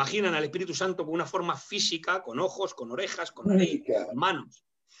 Porque se imaginan al Espíritu Santo con una forma física, con ojos, con orejas, con nariz, con manos.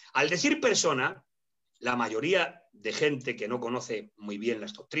 Al decir persona, la mayoría de gente que no conoce muy bien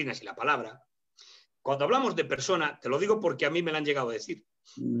las doctrinas y la palabra, cuando hablamos de persona, te lo digo porque a mí me lo han llegado a decir,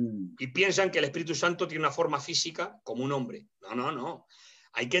 y piensan que el Espíritu Santo tiene una forma física como un hombre. No, no, no.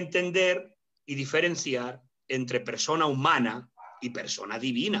 Hay que entender y diferenciar entre persona humana y persona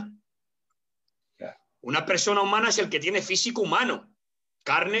divina. Una persona humana es el que tiene físico humano.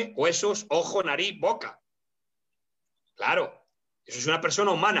 Carne, huesos, ojo, nariz, boca. Claro, eso es una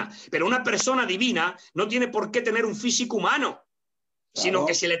persona humana. Pero una persona divina no tiene por qué tener un físico humano, sino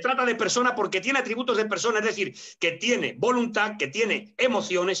que se le trata de persona porque tiene atributos de persona, es decir, que tiene voluntad, que tiene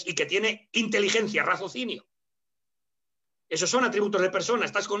emociones y que tiene inteligencia, raciocinio. Esos son atributos de persona.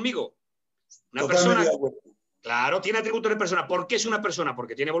 ¿Estás conmigo? Una persona, claro, tiene atributos de persona. ¿Por qué es una persona?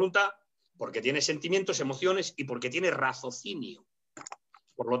 Porque tiene voluntad, porque tiene sentimientos, emociones y porque tiene raciocinio.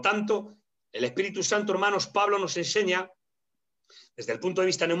 Por lo tanto, el Espíritu Santo, hermanos, Pablo nos enseña, desde el punto de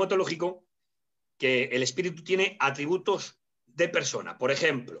vista neumatológico, que el Espíritu tiene atributos de persona. Por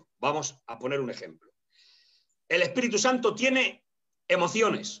ejemplo, vamos a poner un ejemplo. El Espíritu Santo tiene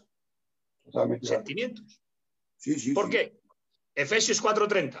emociones, sentimientos. ¿Por qué? Efesios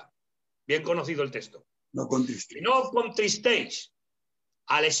 4:30, bien conocido el texto. No contristéis. No contristéis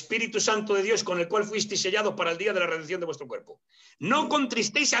al Espíritu Santo de Dios con el cual fuisteis sellados para el día de la redención de vuestro cuerpo. No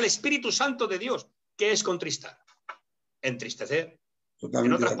contristéis al Espíritu Santo de Dios. ¿Qué es contristar? Entristecer.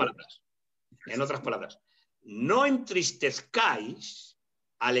 En otras palabras, no entristezcáis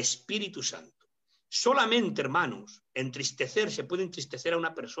al Espíritu Santo. Solamente, hermanos, entristecer, se puede entristecer a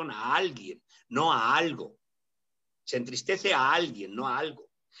una persona, a alguien, no a algo. Se entristece a alguien, no a algo.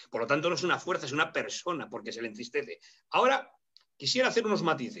 Por lo tanto, no es una fuerza, es una persona porque se le entristece. Ahora, quisiera hacer unos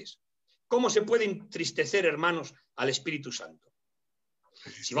matices. ¿Cómo se puede entristecer, hermanos, al Espíritu Santo?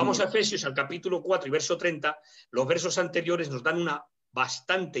 Si vamos a Efesios, al capítulo 4 y verso 30, los versos anteriores nos dan una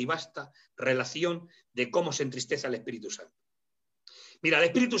bastante y vasta relación de cómo se entristece al Espíritu Santo. Mira, al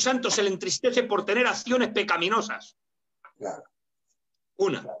Espíritu Santo se le entristece por tener acciones pecaminosas. Claro.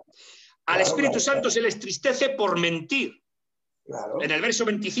 Una. Claro. Al Espíritu Claro. Santo se le entristece por mentir. Claro. En el verso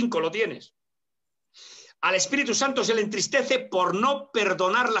 25 lo tienes. Al Espíritu Santo se le entristece por no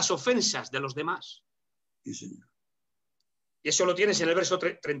perdonar las ofensas de los demás. Sí, señor. Y eso lo tienes en el verso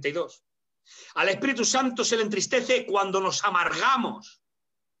 32. Al Espíritu Santo se le entristece cuando nos amargamos.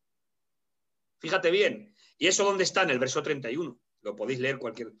 Fíjate bien. ¿Y eso dónde está? En el verso 31. Lo podéis leer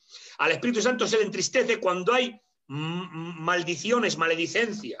cualquier. Al Espíritu Santo se le entristece cuando hay maldiciones,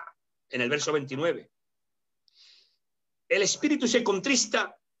 maledicencia. En el verso 29. El Espíritu se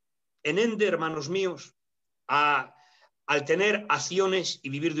contrista en ende, hermanos míos, al tener acciones y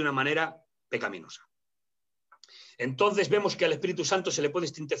vivir de una manera pecaminosa. Entonces vemos que al Espíritu Santo se le puede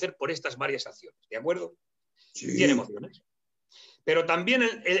entristecer por estas varias acciones, ¿de acuerdo? Sí. Tiene emociones. Pero también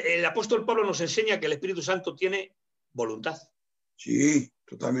el apóstol Pablo nos enseña que el Espíritu Santo tiene voluntad. Sí,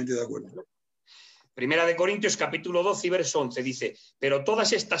 totalmente de acuerdo. Primera de Corintios, capítulo 12 y verso 11, dice, pero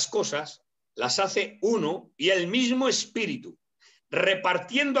todas estas cosas las hace uno y el mismo Espíritu,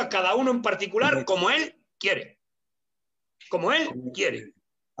 repartiendo a cada uno en particular como él quiere. Como él quiere.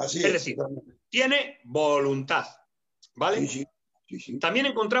 Así es decir, tiene voluntad. ¿Vale? Sí, sí, sí. También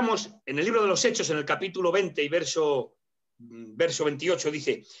encontramos en el libro de los Hechos, en el capítulo 20 y verso 28,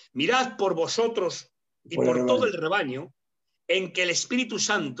 dice, mirad por vosotros y por todo el rebaño en que el Espíritu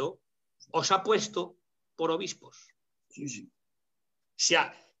Santo os ha puesto por obispos. Sí, sí. O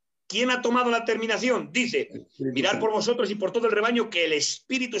sea, ¿quién ha tomado la terminación? Dice, mirad por vosotros y por todo el rebaño que el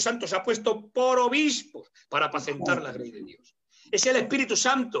Espíritu Santo os ha puesto por obispos para apacentar la grey de Dios. Es el Espíritu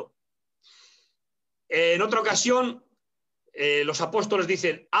Santo. En otra ocasión, los apóstoles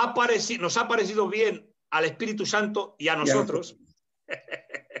dicen, nos ha parecido bien al Espíritu Santo y a nosotros.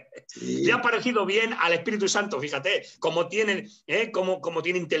 Sí. Le ha parecido bien al Espíritu Santo, fíjate, como tiene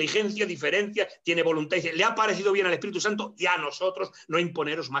inteligencia, diferencia, tiene voluntad. Dice, le ha parecido bien al Espíritu Santo y a nosotros no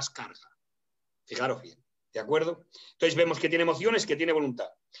imponeros más carga. Fijaros bien, ¿de acuerdo? Entonces vemos que tiene emociones, que tiene voluntad.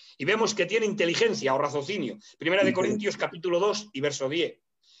 Y vemos que tiene inteligencia o raciocinio. Primera de Corintios, capítulo 2 y verso 10.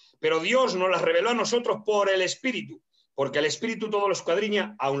 Pero Dios nos las reveló a nosotros por el Espíritu, porque el Espíritu todo lo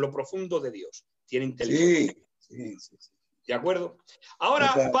escuadriña aun lo profundo de Dios. Tiene inteligencia. Sí. ¿De acuerdo?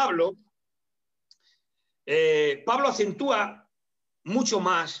 Ahora Pablo acentúa mucho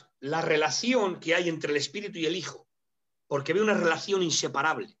más la relación que hay entre el Espíritu y el Hijo, porque ve una relación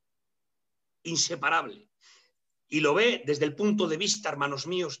inseparable. Inseparable. Y lo ve desde el punto de vista, hermanos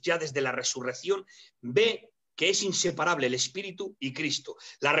míos, ya desde la resurrección, ve que es inseparable el Espíritu y Cristo.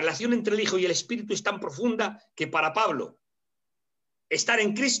 La relación entre el Hijo y el Espíritu es tan profunda que para Pablo estar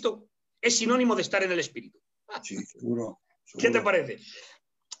en Cristo es sinónimo de estar en el Espíritu. Sí, seguro. ¿Qué te parece?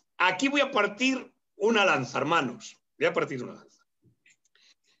 Aquí voy a partir una lanza, hermanos. Voy a partir una lanza.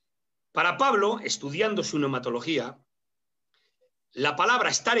 Para Pablo, estudiando su neumatología, la palabra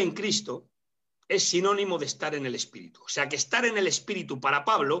estar en Cristo es sinónimo de estar en el Espíritu. O sea, que estar en el Espíritu para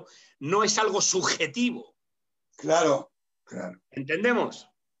Pablo no es algo subjetivo. Claro. ¿Entendemos?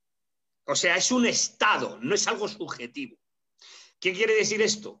 O sea, es un estado, no es algo subjetivo. ¿Qué quiere decir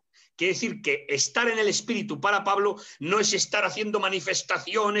esto? Quiere decir que estar en el Espíritu para Pablo no es estar haciendo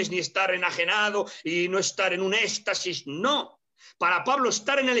manifestaciones, ni estar enajenado y no estar en un éxtasis. No. Para Pablo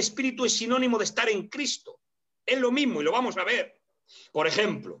estar en el Espíritu es sinónimo de estar en Cristo. Es lo mismo y lo vamos a ver. Por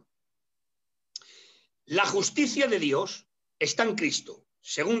ejemplo, la justicia de Dios está en Cristo.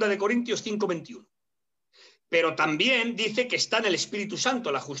 2 de Corintios 5:21. Pero también dice que está en el Espíritu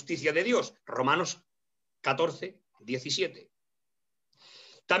Santo la justicia de Dios. Romanos 14:17.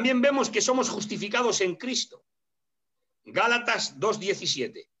 También vemos que somos justificados en Cristo. Gálatas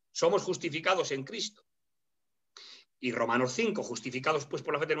 2:17. Somos justificados en Cristo. Y Romanos 5. Justificados pues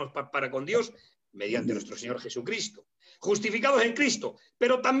por la fe tenemos para con Dios mediante nuestro Señor Jesucristo. Justificados en Cristo.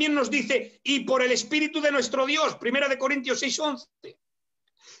 Pero también nos dice, y por el Espíritu de nuestro Dios. 1 de Corintios 6:11.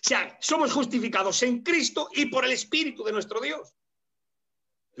 O sea, somos justificados en Cristo y por el Espíritu de nuestro Dios.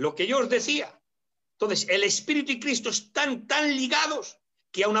 Lo que yo os decía. Entonces, el Espíritu y Cristo están tan ligados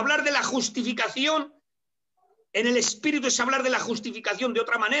que aun hablar de la justificación, en el Espíritu es hablar de la justificación de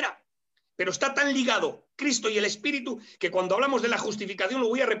otra manera. Pero está tan ligado Cristo y el Espíritu que cuando hablamos de la justificación, lo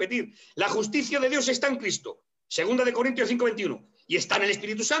voy a repetir, la justicia de Dios está en Cristo. 2 de Corintios 5:21. Y está en el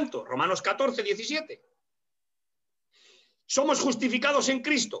Espíritu Santo. Romanos 14:17. Somos justificados en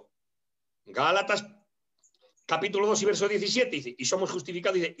Cristo. Gálatas capítulo 2 y verso 17 dice, y somos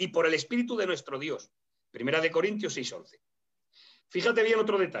justificados, dice, y por el Espíritu de nuestro Dios. 1 de Corintios 6:11. Fíjate bien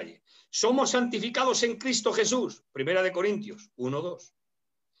otro detalle. Somos santificados en Cristo Jesús. 1 Corintios 1:2.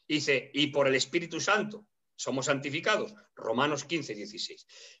 Dice, y por el Espíritu Santo somos santificados. Romanos 15:16.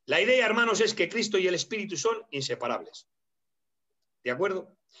 La idea, hermanos, es que Cristo y el Espíritu son inseparables. ¿De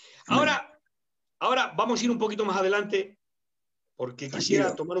acuerdo? Ahora vamos a ir un poquito más adelante porque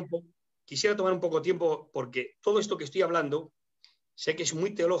quisiera tomar un poco de tiempo porque todo esto que estoy hablando sé que es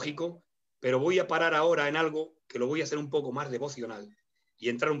muy teológico, pero voy a parar ahora en algo que lo voy a hacer un poco más devocional y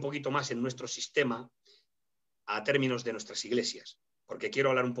entrar un poquito más en nuestro sistema a términos de nuestras iglesias, porque quiero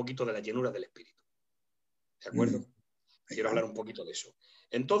hablar un poquito de la llenura del Espíritu. ¿De acuerdo? Quiero hablar un poquito de eso.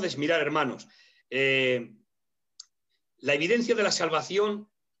 Entonces, mirad, hermanos, la evidencia de la salvación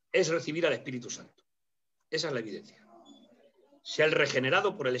es recibir al Espíritu Santo. Esa es la evidencia. Ser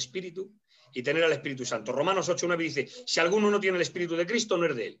regenerado por el Espíritu y tener al Espíritu Santo. Romanos 8:9 dice, si alguno no tiene el Espíritu de Cristo, no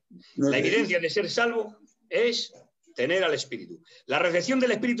es de él. La evidencia de ser salvo es tener al Espíritu. La recepción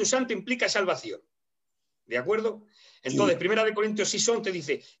del Espíritu Santo implica salvación. ¿De acuerdo? Entonces, 1 Corintios 6:11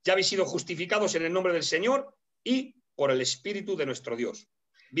 dice, ya habéis sido justificados en el nombre del Señor y por el Espíritu de nuestro Dios.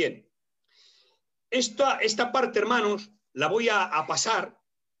 Bien. Esta parte, hermanos, la voy a pasar,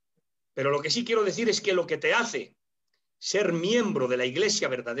 pero lo que sí quiero decir es que lo que te hace ser miembro de la iglesia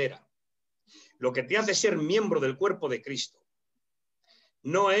verdadera, lo que te hace ser miembro del cuerpo de Cristo,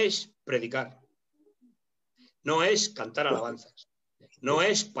 no es predicar, no es cantar alabanzas, no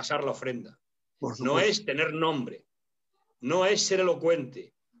es pasar la ofrenda, no es tener nombre, no es ser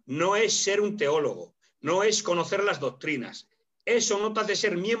elocuente, no es ser un teólogo, no es conocer las doctrinas. Eso no te hace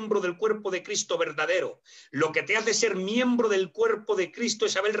ser miembro del cuerpo de Cristo verdadero. Lo que te hace ser miembro del cuerpo de Cristo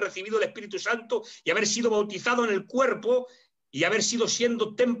es haber recibido el Espíritu Santo y haber sido bautizado en el cuerpo y haber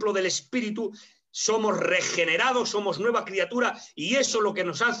siendo templo del Espíritu. Somos regenerados, somos nueva criatura y eso es lo que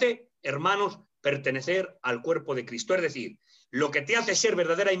nos hace, hermanos, pertenecer al cuerpo de Cristo. Es decir, lo que te hace ser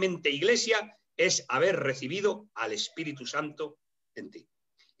verdaderamente iglesia es haber recibido al Espíritu Santo en ti.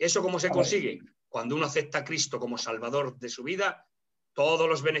 ¿Eso cómo se consigue? Cuando uno acepta a Cristo como Salvador de su vida, todos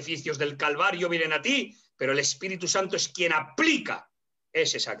los beneficios del Calvario vienen a ti, pero el Espíritu Santo es quien aplica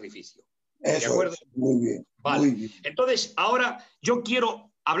ese sacrificio. ¿De acuerdo? Muy bien. Vale. Muy bien. Entonces, ahora yo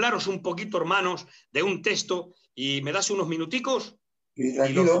quiero hablaros un poquito, hermanos, de un texto y me das unos minuticos y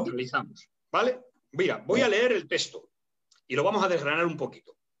lo centralizamos. ¿Vale? Mira, voy a leer el texto y lo vamos a desgranar un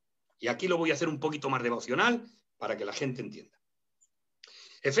poquito. Y aquí lo voy a hacer un poquito más devocional para que la gente entienda.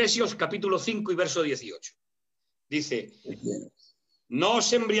 Efesios capítulo 5 y verso 18. Dice, no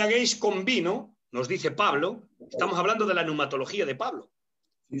os embriaguéis con vino, nos dice Pablo, estamos hablando de la neumatología de Pablo,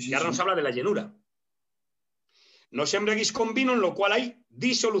 que ahora nos habla de la llenura. No os embriaguéis con vino en lo cual hay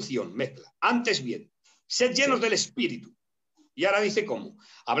disolución, mezcla. Antes bien, sed llenos del Espíritu. Y ahora dice cómo,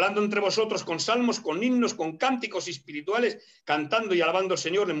 hablando entre vosotros con salmos, con himnos, con cánticos espirituales, cantando y alabando al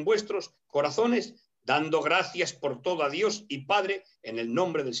Señor en vuestros corazones, dando gracias por todo a Dios y Padre en el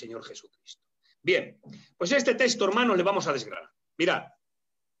nombre del Señor Jesucristo. Bien, pues este texto, hermanos, le vamos a desgranar. Mirad,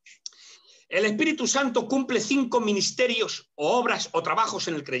 el Espíritu Santo cumple 5 ministerios o obras o trabajos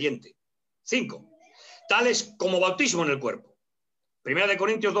en el creyente. 5, tales como bautismo en el cuerpo. 1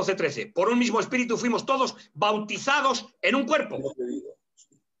 Corintios 12:13. Por un mismo Espíritu fuimos todos bautizados en un cuerpo.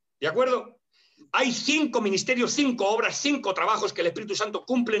 ¿De acuerdo? Hay 5 ministerios, 5 obras, 5 trabajos que el Espíritu Santo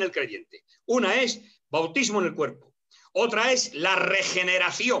cumple en el creyente. Una es bautismo en el cuerpo. Otra es la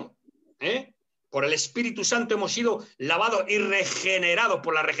regeneración. Por el Espíritu Santo hemos sido lavados y regenerados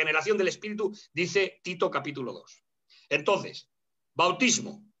por la regeneración del Espíritu, dice Tito capítulo 2. Entonces,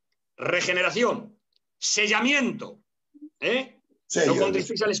 bautismo, regeneración, sellamiento. No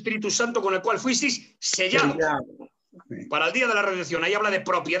contristéis al Espíritu Santo con el cual fuisteis sellados para el día de la redención. Ahí habla de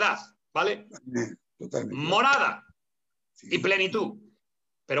propiedad. ¿Vale? Totalmente. Morada y plenitud.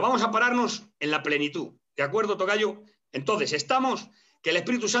 Pero vamos a pararnos en la plenitud. ¿De acuerdo, tocayo? Entonces, estamos que el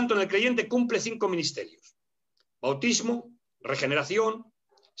Espíritu Santo en el creyente cumple 5 ministerios. Bautismo, regeneración,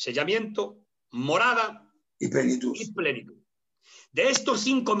 sellamiento, morada y plenitud. De estos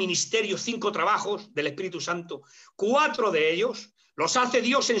 5 ministerios, 5 trabajos del Espíritu Santo, 4 de ellos los hace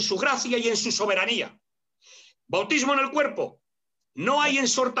Dios en su gracia y en su soberanía. Bautismo en el cuerpo. No hay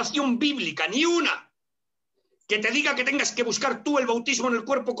exhortación bíblica, ni una, que te diga que tengas que buscar tú el bautismo en el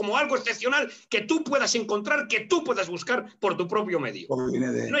cuerpo como algo excepcional que tú puedas encontrar, que tú puedas buscar por tu propio medio.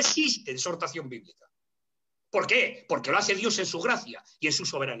 No existe exhortación bíblica. ¿Por qué? Porque lo hace Dios en su gracia y en su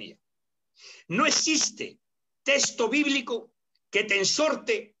soberanía. No existe texto bíblico que te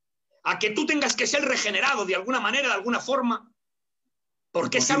exhorte a que tú tengas que ser regenerado de alguna manera, de alguna forma,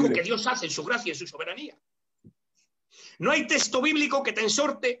 porque es algo que Dios hace en su gracia y en su soberanía. No hay texto bíblico que te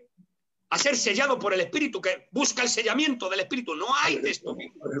exhorte a ser sellado por el Espíritu, que busca el sellamiento del Espíritu. No hay texto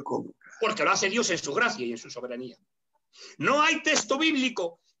bíblico, porque lo hace Dios en su gracia y en su soberanía. No hay texto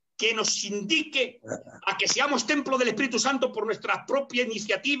bíblico que nos indique a que seamos templo del Espíritu Santo por nuestra propia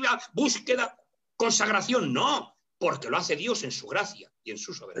iniciativa, búsqueda, consagración. No, porque lo hace Dios en su gracia y en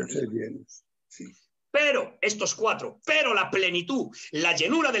su soberanía. Pero, estos cuatro, pero la plenitud, la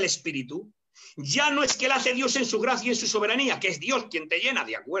llenura del Espíritu, ya no es que la hace Dios en su gracia y en su soberanía, que es Dios quien te llena,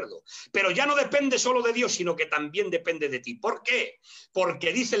 de acuerdo. Pero ya no depende solo de Dios, sino que también depende de ti. ¿Por qué?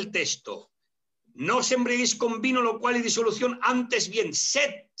 Porque dice el texto: no os embriaguéis con vino, lo cual hay disolución, antes bien,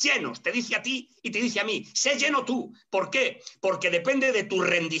 sed llenos. Te dice a ti y te dice a mí, sé lleno tú. ¿Por qué? Porque depende de tu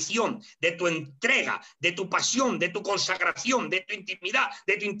rendición, de tu entrega, de tu pasión, de tu consagración, de tu intimidad,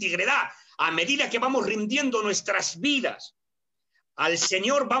 de tu integridad. A medida que vamos rindiendo nuestras vidas al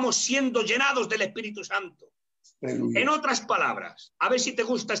Señor, vamos siendo llenados del Espíritu Santo. En otras palabras, a ver si te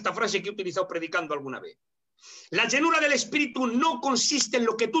gusta esta frase que he utilizado predicando alguna vez. La llenura del Espíritu no consiste en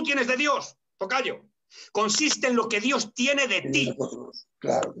lo que tú tienes de Dios, tocayo. Consiste en lo que Dios tiene de ti.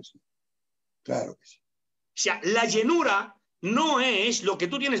 Claro que sí. Claro que sí. O sea, la llenura no es lo que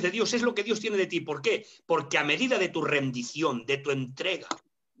tú tienes de Dios, es lo que Dios tiene de ti. ¿Por qué? Porque a medida de tu rendición, de tu entrega,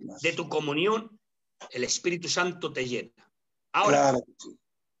 de tu comunión, el Espíritu Santo te llena. Ahora, Claro que sí.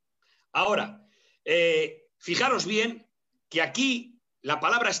 ahora, fijaros bien que aquí la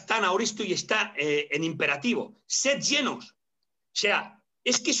palabra está en aoristo y está en imperativo. Sed llenos. O sea,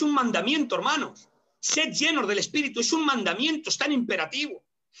 es que es un mandamiento, hermanos. Sed llenos del Espíritu, es un mandamiento, está en imperativo.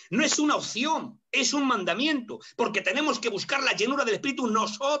 No es una opción, es un mandamiento, porque tenemos que buscar la llenura del Espíritu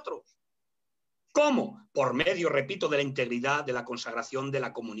nosotros. ¿Cómo? Por medio, repito, de la integridad, de la consagración, de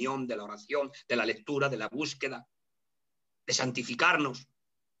la comunión, de la oración, de la lectura, de la búsqueda, de santificarnos.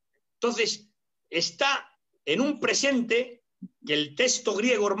 Entonces, está en un presente que el texto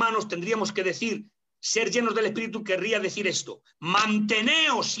griego, hermanos, tendríamos que decir, ser llenos del Espíritu querría decir esto: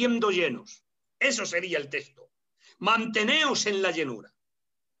 manteneos siendo llenos. Eso sería el texto. Manteneos en la llenura.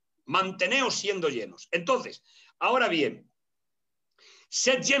 Manteneos siendo llenos. Entonces, ahora bien,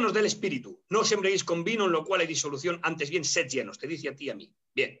 sed llenos del Espíritu. No os embriaguéis con vino, en lo cual hay disolución. Antes bien, sed llenos. Te dice a ti y a mí.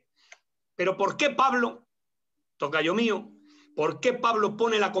 Bien. Pero ¿por qué Pablo, tocayo mío, por qué Pablo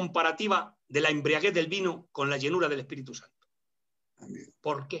pone la comparativa de la embriaguez del vino con la llenura del Espíritu Santo?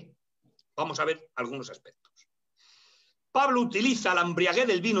 ¿Por qué? Vamos a ver algunos aspectos. Pablo utiliza la embriaguez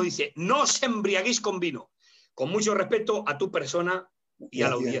del vino, dice, no os embriaguéis con vino, con mucho respeto a tu persona y a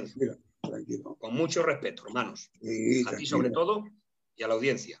la audiencia. Tranquilo. Con mucho respeto, hermanos. Sí, a ti sobre todo y a la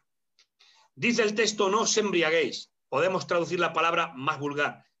audiencia. Dice el texto, no os embriaguéis. Podemos traducir la palabra más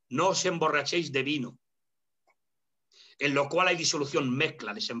vulgar, no os emborrachéis de vino, en lo cual hay disolución,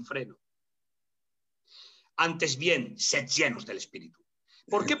 mezcla, desenfreno. Antes bien, sed llenos del Espíritu.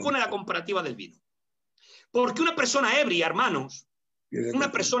 ¿Por qué pone la comparativa del vino? Porque una persona ebria, hermanos, una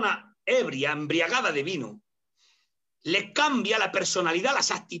persona ebria, embriagada de vino, le cambia la personalidad,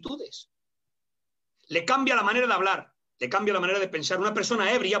 las actitudes. Le cambia la manera de hablar, le cambia la manera de pensar. Una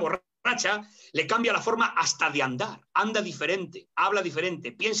persona ebria, borracha, le cambia la forma hasta de andar. Anda diferente, habla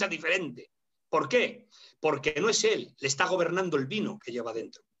diferente, piensa diferente. ¿Por qué? Porque no es él, le está gobernando el vino que lleva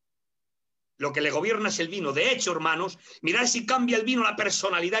dentro. Lo que le gobierna es el vino. De hecho, hermanos, mirad si cambia el vino la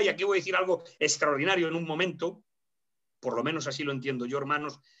personalidad, y aquí voy a decir algo extraordinario en un momento, por lo menos así lo entiendo yo,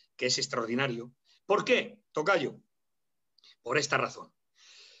 hermanos, que es extraordinario. ¿Por qué, tocayo? Por esta razón.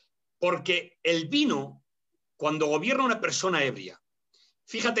 Porque el vino, cuando gobierna una persona ebria,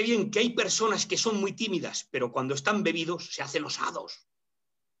 fíjate bien que hay personas que son muy tímidas, pero cuando están bebidos se hacen osados.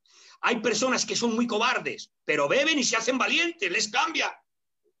 Hay personas que son muy cobardes, pero beben y se hacen valientes, les cambia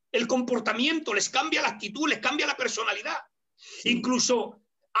el comportamiento, les cambia la actitud, les cambia la personalidad. Sí. Incluso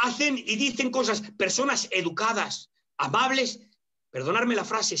hacen y dicen cosas, personas educadas, amables, perdonadme la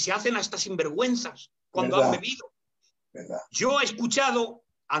frase, se hacen hasta sinvergüenzas cuando han bebido. ¿Verdad? Yo he escuchado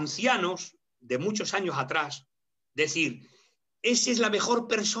ancianos de muchos años atrás decir, esa es la mejor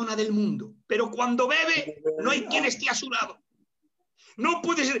persona del mundo, pero cuando bebe no hay quien esté a su lado. No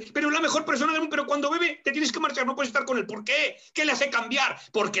puede ser, pero la mejor persona del mundo, pero cuando bebe te tienes que marchar, no puedes estar con él. ¿Por qué? ¿Qué le hace cambiar?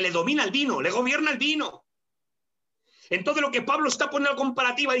 Porque le domina el vino, le gobierna el vino. Entonces lo que Pablo está poniendo en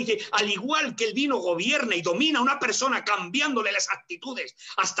comparativa, dice, al igual que el vino gobierna y domina a una persona cambiándole las actitudes,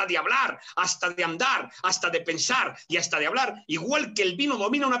 hasta de hablar, hasta de andar, hasta de pensar y hasta de hablar, igual que el vino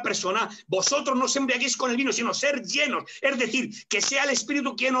domina a una persona, vosotros no os embriaguéis con el vino, sino ser llenos. Es decir, que sea el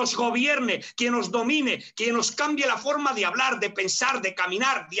Espíritu quien os gobierne, quien os domine, quien os cambie la forma de hablar, de pensar, de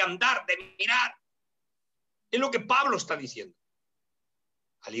caminar, de andar, de mirar. Es lo que Pablo está diciendo.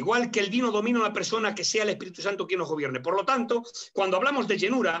 Al igual que el vino domina a una persona, que sea el Espíritu Santo quien nos gobierne. Por lo tanto, cuando hablamos de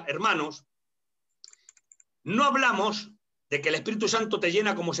llenura, hermanos, no hablamos de que el Espíritu Santo te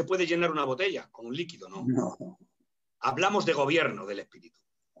llena como se puede llenar una botella, con un líquido, ¿no? No. Hablamos de gobierno del Espíritu.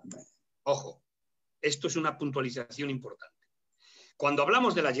 Ojo, esto es una puntualización importante. Cuando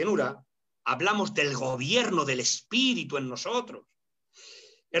hablamos de la llenura, hablamos del gobierno del Espíritu en nosotros.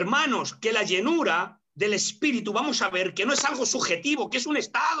 Hermanos, que la llenura del Espíritu, vamos a ver que no es algo subjetivo, que es un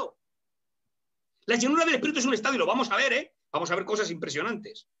estado. La llenura del Espíritu es un estado y lo vamos a ver, ¿eh? Vamos a ver cosas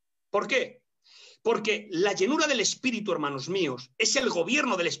impresionantes. ¿Por qué? Porque la llenura del Espíritu, hermanos míos, es el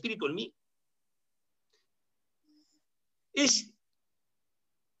gobierno del Espíritu en mí. Es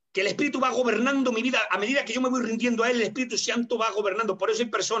que el Espíritu va gobernando mi vida a medida que yo me voy rindiendo a Él. El Espíritu Santo va gobernando. Por eso hay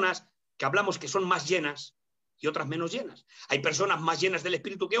personas que hablamos que son más llenas y otras menos llenas. Hay personas más llenas del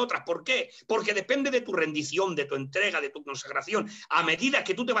Espíritu que otras. ¿Por qué? Porque depende de tu rendición, de tu entrega, de tu consagración. A medida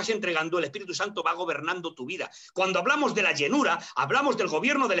que tú te vas entregando, el Espíritu Santo va gobernando tu vida. Cuando hablamos de la llenura, hablamos del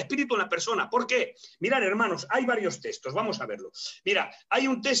gobierno del Espíritu en la persona. ¿Por qué? Mirad, hermanos, hay varios textos. Vamos a verlo. Mira, hay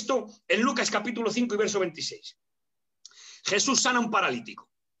un texto en Lucas capítulo 5 y verso 26. Jesús sana a un paralítico.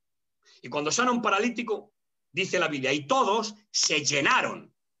 Y cuando sana a un paralítico, dice la Biblia, y todos se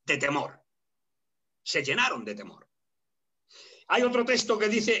llenaron de temor. Se llenaron de temor. Hay otro texto que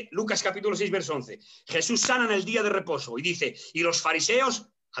dice, Lucas capítulo 6, verso 11. Jesús sana en el día de reposo y dice, y los fariseos,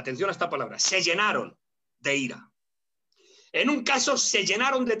 atención a esta palabra, se llenaron de ira. En un caso se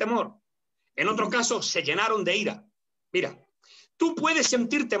llenaron de temor. En otro caso se llenaron de ira. Mira, tú puedes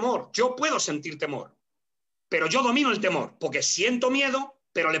sentir temor, yo puedo sentir temor, pero yo domino el temor, porque siento miedo,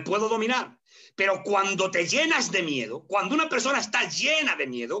 pero le puedo dominar. Pero cuando te llenas de miedo, cuando una persona está llena de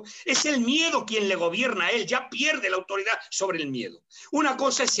miedo, es el miedo quien le gobierna a él, ya pierde la autoridad sobre el miedo. Una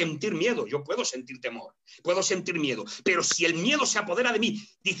cosa es sentir miedo, yo puedo sentir temor, puedo sentir miedo, pero si el miedo se apodera de mí,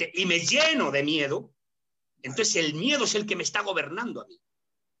 dice, y me lleno de miedo, entonces el miedo es el que me está gobernando a mí.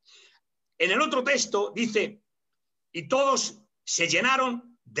 En el otro texto dice, y todos se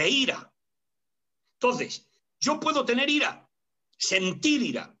llenaron de ira. Entonces, yo puedo tener ira, sentir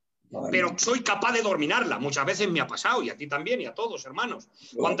ira, pero soy capaz de dominarla. Muchas veces me ha pasado, y a ti también, y a todos, hermanos.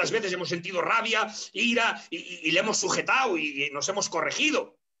 ¿Cuántas veces hemos sentido rabia, ira, y le hemos sujetado y nos hemos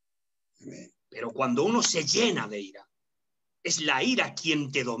corregido? Pero cuando uno se llena de ira, es la ira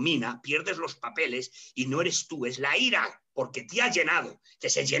quien te domina, pierdes los papeles y no eres tú, es la ira porque te ha llenado, que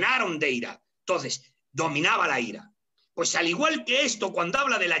se llenaron de ira. Entonces, dominaba la ira. Pues al igual que esto, cuando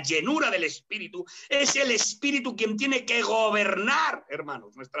habla de la llenura del Espíritu, es el Espíritu quien tiene que gobernar,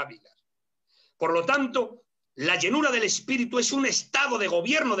 hermanos, nuestras vidas. Por lo tanto, la llenura del Espíritu es un estado de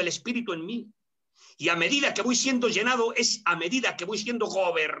gobierno del Espíritu en mí. Y a medida que voy siendo llenado, es a medida que voy siendo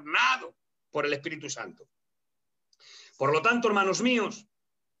gobernado por el Espíritu Santo. Por lo tanto, hermanos míos,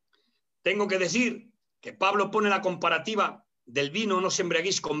 tengo que decir que Pablo pone la comparativa del vino, no os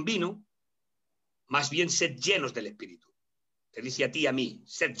embriaguéis con vino, más bien sed llenos del Espíritu. Te dice a ti y a mí,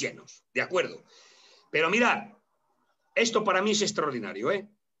 sed llenos, ¿de acuerdo? Pero mirad, esto para mí es extraordinario, ¿eh?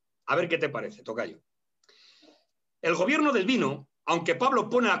 A ver qué te parece, tocayo. El gobierno del vino, aunque Pablo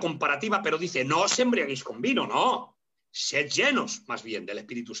pone la comparativa, pero dice, no os embriaguéis con vino, no, sed llenos más bien del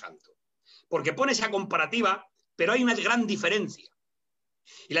Espíritu Santo. Porque pone esa comparativa, pero hay una gran diferencia.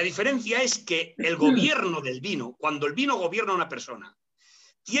 Y la diferencia es que el gobierno del vino, cuando el vino gobierna a una persona,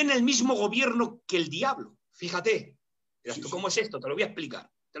 tiene el mismo gobierno que el diablo. Fíjate, dirás tú, ¿cómo es esto? Te lo voy a explicar,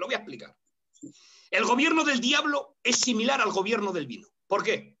 te lo voy a explicar. El gobierno del diablo es similar al gobierno del vino. ¿Por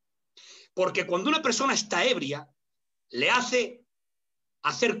qué? Porque cuando una persona está ebria, le hace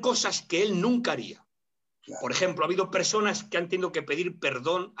hacer cosas que él nunca haría. Por ejemplo, ha habido personas que han tenido que pedir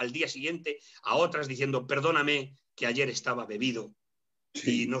perdón al día siguiente a otras diciendo, perdóname que ayer estaba bebido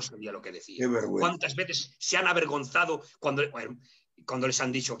y no sabía lo que decía. ¿Cuántas veces se han avergonzado cuando les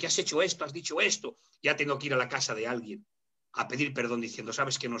han dicho que has hecho esto, has dicho esto, y ha tenido que ir a la casa de alguien a pedir perdón diciendo,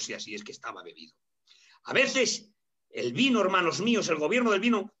 sabes que no sea así, es que estaba bebido? A veces el vino, hermanos míos, el gobierno del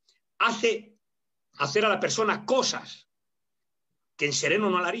vino hace hacer a la persona cosas que en sereno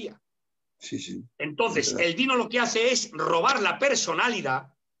no la haría. Sí, sí. Entonces, el vino lo que hace es robar la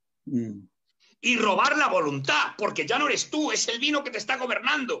personalidad y robar la voluntad, porque ya no eres tú, es el vino que te está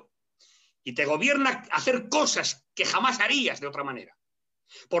gobernando. Y te gobierna a hacer cosas que jamás harías de otra manera.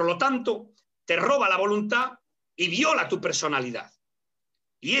 Por lo tanto, te roba la voluntad y viola tu personalidad.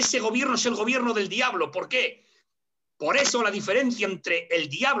 Y ese gobierno es el gobierno del diablo. ¿Por qué? Por eso la diferencia entre el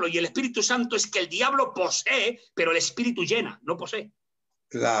diablo y el Espíritu Santo es que el diablo posee, pero el Espíritu llena, no posee.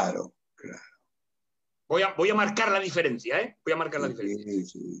 Claro, claro. Voy a marcar la diferencia, ¿eh? Voy a marcar la diferencia.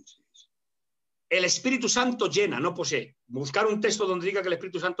 Sí. El Espíritu Santo llena, no posee. Buscar un texto donde diga que el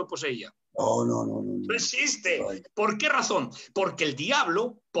Espíritu Santo poseía. No existe. ¿Por qué razón? Porque el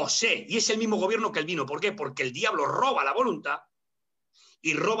diablo posee, y es el mismo gobierno que el vino. ¿Por qué? Porque el diablo roba la voluntad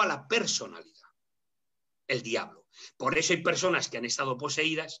y roba la personalidad. El diablo. Por eso hay personas que han estado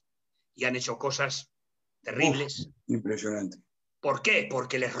poseídas y han hecho cosas terribles. Impresionante. ¿Por qué?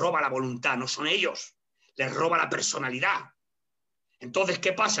 Porque les roba la voluntad, no son ellos. Les roba la personalidad. Entonces,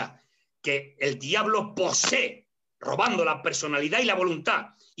 ¿qué pasa? Que el diablo posee, robando la personalidad y la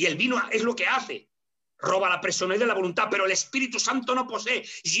voluntad. Y el vino es lo que hace. Roba la personalidad y la voluntad, pero el Espíritu Santo no posee,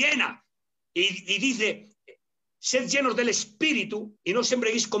 llena. Y dice, sed llenos del Espíritu y no se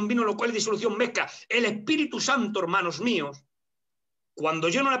embriaguéis con vino, lo cual es disolución mezcla. El Espíritu Santo, hermanos míos, cuando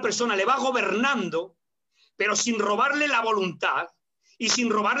llena a una persona, le va gobernando, pero sin robarle la voluntad y sin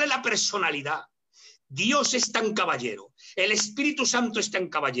robarle la personalidad. Dios es tan caballero, el Espíritu Santo es tan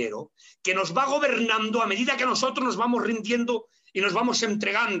caballero, que nos va gobernando a medida que nosotros nos vamos rindiendo y nos vamos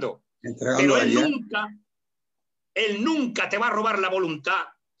entregando. Pero él nunca te va a robar la voluntad,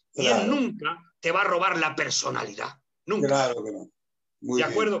 claro, y él nunca te va a robar la personalidad. Nunca. Claro que no. Muy ¿De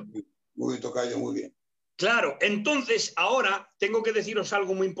acuerdo? Muy bien, tocayo, muy bien. Claro, entonces ahora tengo que deciros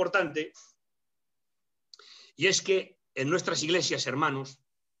algo muy importante, y es que en nuestras iglesias, hermanos,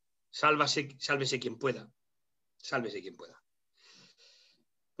 sálvese quien pueda. Sálvese quien pueda.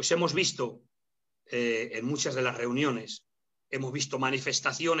 Pues hemos visto en muchas de las reuniones, hemos visto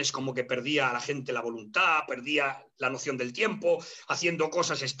manifestaciones como que perdía a la gente la voluntad, perdía la noción del tiempo, haciendo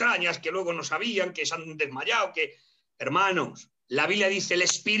cosas extrañas que luego no sabían, que se han desmayado, que... Hermanos, la Biblia dice, el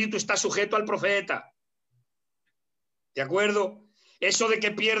Espíritu está sujeto al profeta. ¿De acuerdo? Eso de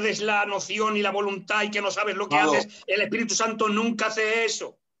que pierdes la noción y la voluntad y que no sabes lo que haces, el Espíritu Santo nunca hace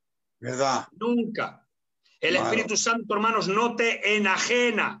eso. ¿Verdad? Nunca. El Espíritu Santo, hermanos, no te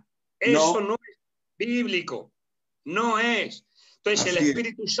enajena. Eso no es bíblico. No es. Entonces, el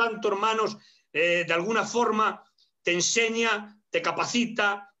Espíritu Santo, hermanos, de alguna forma te enseña, te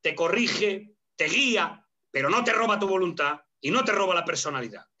capacita, te corrige, te guía, pero no te roba tu voluntad y no te roba la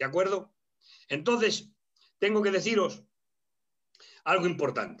personalidad. ¿De acuerdo? Entonces, tengo que deciros algo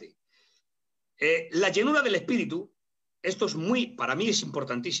importante. La llenura del Espíritu, esto es para mí es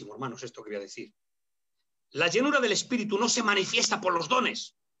importantísimo, hermanos, esto que voy a decir. La llenura del Espíritu no se manifiesta por los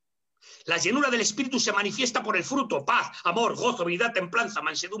dones. La llenura del Espíritu se manifiesta por el fruto: paz, amor, gozo, habilidad, templanza,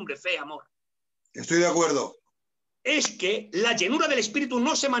 mansedumbre, fe, amor. Estoy de acuerdo. Es que la llenura del Espíritu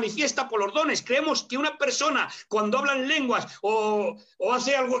no se manifiesta por los dones. Creemos que una persona, cuando habla en lenguas o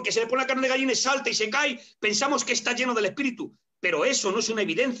hace algo, que se le pone la carne de gallina y salta y se cae, pensamos que está lleno del Espíritu. Pero eso no es una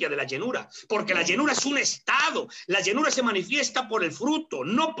evidencia de la llenura, porque la llenura es un estado. La llenura se manifiesta por el fruto,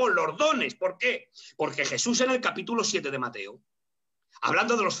 no por los dones. ¿Por qué? Porque Jesús en el capítulo 7 de Mateo,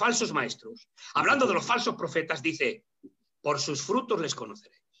 hablando de los falsos maestros, hablando de los falsos profetas, dice, por sus frutos les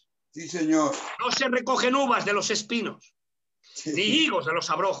conoceréis. Sí, señor. No se recogen uvas de los espinos, ni higos de los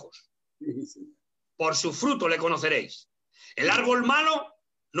abrojos. Sí. Por su fruto le conoceréis. El árbol malo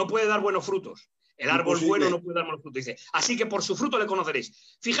no puede dar buenos frutos. El árbol bueno no puede dar buenos frutos. Dice, así que por su fruto le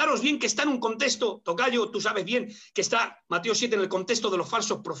conoceréis. Fijaros bien que está en un contexto, tocayo, tú sabes bien, que está Mateo 7 en el contexto de los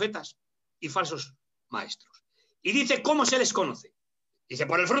falsos profetas y falsos maestros. Y dice, ¿cómo se les conoce? Dice,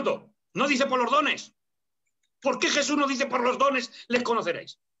 por el fruto. No dice por los dones. ¿Por qué Jesús no dice por los dones les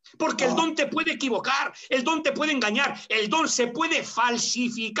conoceréis? Porque el don te puede equivocar, el don te puede engañar, el don se puede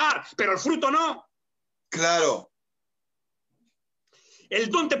falsificar, pero el fruto no. Claro. El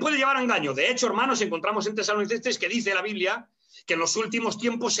don te puede llevar a engaño. De hecho, hermanos, encontramos en Tesalonicenses que dice la Biblia que en los últimos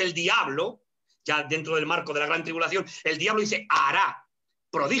tiempos el diablo, ya dentro del marco de la gran tribulación, el diablo dice, hará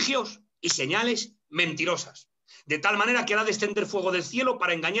prodigios y señales mentirosas, de tal manera que hará descender fuego del cielo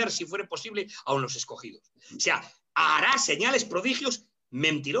para engañar, si fuere posible, a los escogidos. O sea, hará señales, prodigios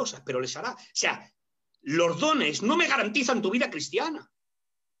mentirosas, pero les hará. O sea, los dones no me garantizan tu vida cristiana,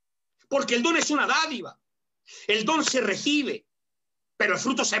 porque el don es una dádiva. El don se recibe, pero el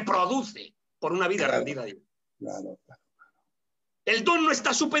fruto se produce por una vida rendida a Dios. Claro. El don no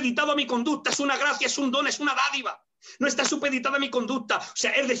está supeditado a mi conducta, es una gracia, es un don, es una dádiva. No está supeditado a mi conducta. O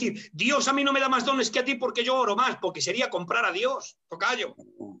sea, es decir, Dios a mí no me da más dones que a ti porque yo oro más, porque sería comprar a Dios, tocayo.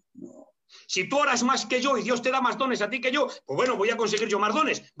 No. Si tú oras más que yo y Dios te da más dones a ti que yo, pues bueno, voy a conseguir yo más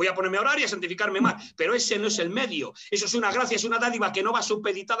dones, voy a ponerme a orar y a santificarme más. Pero ese no es el medio. Eso es una gracia, es una dádiva que no va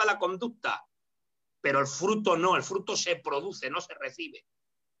supeditada a la conducta. Pero el fruto no, el fruto se produce, no se recibe.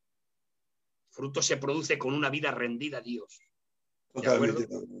 El fruto se produce con una vida rendida a Dios. Totalmente.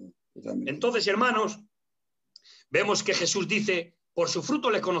 Entonces, hermanos, vemos que Jesús dice, por su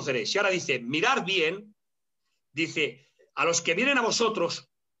fruto le conoceréis. Y ahora dice, mirad bien, dice, a los que vienen a vosotros,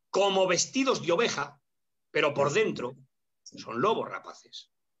 como vestidos de oveja, pero por dentro son lobos rapaces.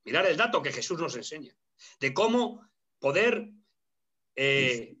 Mirad el dato que Jesús nos enseña, de cómo poder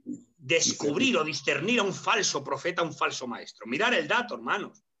descubrir o discernir a un falso profeta, a un falso maestro. Mirad el dato,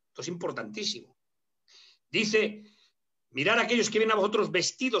 hermanos. Esto es importantísimo. Dice, mirad a aquellos que vienen a vosotros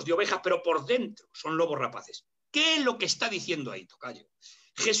vestidos de oveja, pero por dentro son lobos rapaces. ¿Qué es lo que está diciendo ahí, tocayo?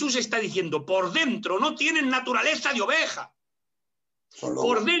 Jesús está diciendo, por dentro no tienen naturaleza de oveja.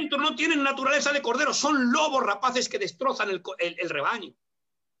 Por dentro no tienen naturaleza de cordero. Son lobos rapaces que destrozan el rebaño.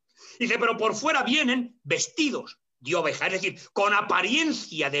 Dice, pero por fuera vienen vestidos de oveja, es decir, con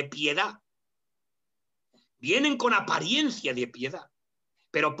apariencia de piedad. Vienen con apariencia de piedad,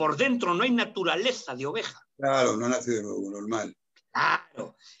 pero por dentro no hay naturaleza de oveja. Claro, no nace de nuevo, normal.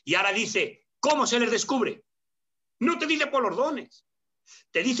 Claro. Y ahora dice, ¿cómo se les descubre? No te dice por los dones,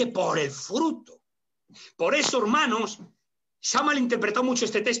 te dice por el fruto. Por eso, hermanos, se ha malinterpretado mucho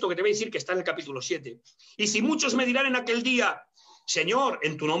este texto que te voy a decir que está en el capítulo 7. Y si muchos me dirán en aquel día, Señor,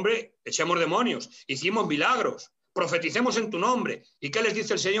 en tu nombre echemos demonios, hicimos milagros, profeticemos en tu nombre. ¿Y qué les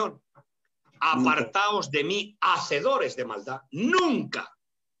dice el Señor? Apartaos de mí, hacedores de maldad. Nunca,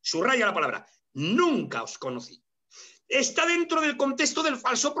 subraya la palabra, nunca os conocí. Está dentro del contexto del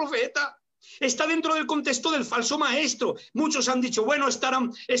falso profeta. Está dentro del contexto del falso maestro. Muchos han dicho, bueno,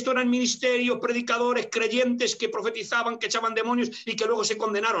 esto eran ministerios, predicadores, creyentes que profetizaban, que echaban demonios y que luego se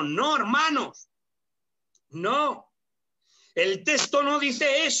condenaron. No, hermanos, no. El texto no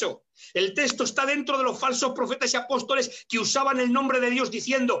dice eso. El texto está dentro de los falsos profetas y apóstoles que usaban el nombre de Dios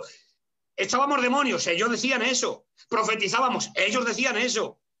diciendo, echábamos demonios, ellos decían eso. Profetizábamos, ellos decían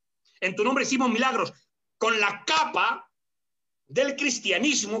eso. En tu nombre hicimos milagros. Con la capa del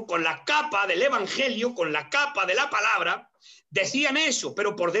cristianismo, con la capa del evangelio, con la capa de la palabra, decían eso,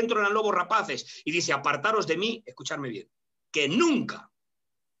 pero por dentro eran lobos rapaces. Y dice, apartaros de mí, escuchadme bien, que nunca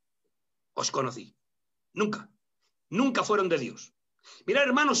os conocí. Nunca. Nunca fueron de Dios. Mirad,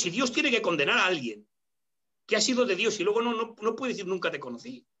 hermanos, si Dios tiene que condenar a alguien que ha sido de Dios y luego no puede decir nunca te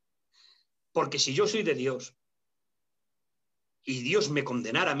conocí. Porque si yo soy de Dios y Dios me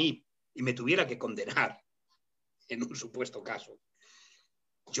condenara a mí y me tuviera que condenar en un supuesto caso,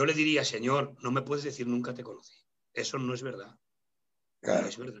 yo le diría, Señor, no me puedes decir nunca te conocí. Eso no es verdad. Claro. No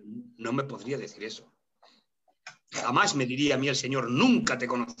es verdad. No me podría decir eso. Jamás me diría a mí el Señor, nunca te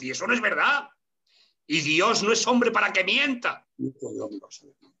conocí. Eso no es verdad. Y Dios no es hombre para que mienta.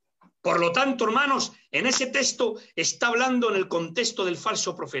 Por lo tanto, hermanos, en ese texto está hablando en el contexto del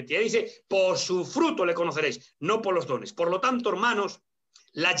falso profeta. Y dice, por su fruto le conoceréis, no por los dones. Por lo tanto, hermanos,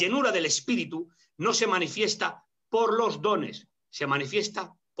 la llenura del Espíritu no se manifiesta por los dones, se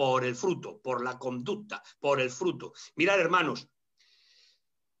manifiesta por el fruto, por la conducta, por el fruto. Mirad, hermanos,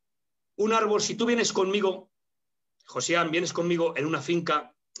 un árbol, si tú vienes conmigo, Josian, vienes conmigo en una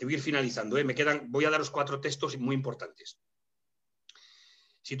finca, y voy a ir finalizando, voy a daros 4 textos muy importantes.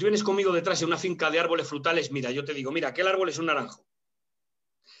 Si tú vienes conmigo detrás de una finca de árboles frutales, mira, yo te digo, mira, aquel árbol es un naranjo,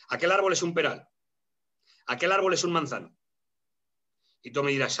 aquel árbol es un peral, aquel árbol es un manzano. Y tú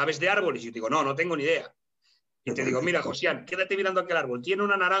me dirás, ¿sabes de árboles? Y yo te digo, no tengo ni idea. Y te digo, mira, Josian, quédate mirando aquel árbol, tiene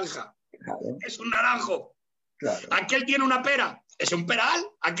una naranja, es un naranjo. Claro. Aquel tiene una pera, es un peral.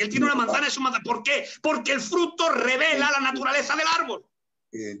 Aquel tiene una manzana, es un manzano. ¿Por qué? Porque el fruto revela la naturaleza del árbol.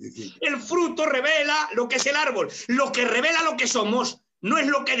 El fruto revela lo que es el árbol. Lo que revela lo que somos no es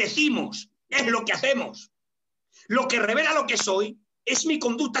lo que decimos, es lo que hacemos. Lo que revela lo que soy es mi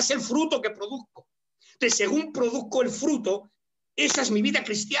conducta, es el fruto que produzco. Entonces, según produzco el fruto, esa es mi vida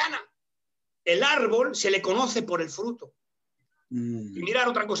cristiana. El árbol se le conoce por el fruto. Y mirar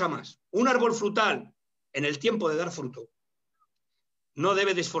otra cosa más. Un árbol frutal, en el tiempo de dar fruto, no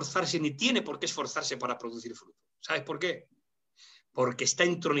debe de esforzarse ni tiene por qué esforzarse para producir fruto. ¿Sabes por qué? Porque está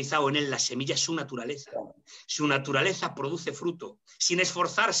entronizado en él la semilla, es su naturaleza. Su naturaleza produce fruto, sin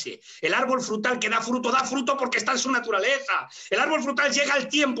esforzarse. El árbol frutal que da fruto porque está en su naturaleza. El árbol frutal llega al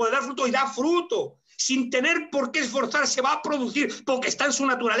tiempo de dar fruto y da fruto. Sin tener por qué esforzarse, va a producir porque está en su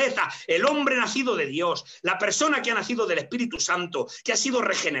naturaleza. El hombre nacido de Dios, la persona que ha nacido del Espíritu Santo, que ha sido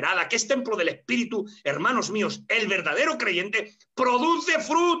regenerada, que es templo del Espíritu, hermanos míos, el verdadero creyente produce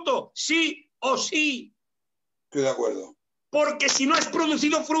fruto, sí o sí. Estoy de acuerdo. Porque si no has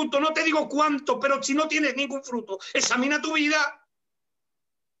producido fruto, no te digo cuánto, pero si no tienes ningún fruto, examina tu vida.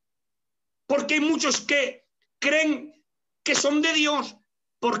 Porque hay muchos que creen que son de Dios.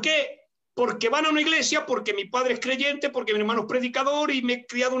 ¿Por qué? Porque van a una iglesia, porque mi padre es creyente, porque mi hermano es predicador y me he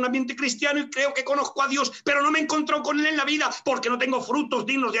criado en un ambiente cristiano y creo que conozco a Dios, pero no me he encontrado con él en la vida porque no tengo frutos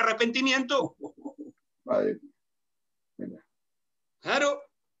dignos de arrepentimiento. Vale. Claro.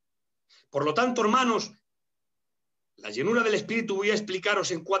 Por lo tanto, hermanos, La llenura del Espíritu voy a explicaros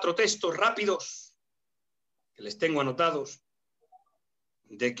en 4 textos rápidos, que les tengo anotados,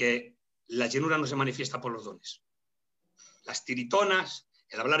 de que la llenura no se manifiesta por los dones. Las tiritonas,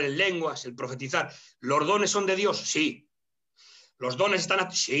 el hablar en lenguas, el profetizar. ¿Los dones son de Dios? Sí. ¿Los dones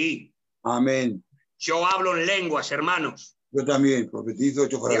están? Sí. Amén. Yo hablo en lenguas, hermanos. Yo también profetizo,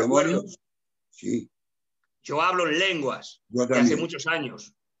 echo fuera demonios. Sí. Yo hablo en lenguas de hace muchos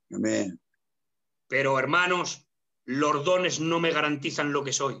años. Amén. Pero, hermanos, los dones no me garantizan lo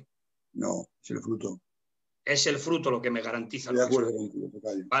que soy. No, es el fruto. Es el fruto lo que me garantiza. De acuerdo contigo,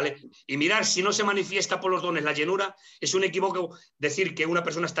 ¿vale? Y mirar, si no se manifiesta por los dones la llenura, es un equívoco decir que una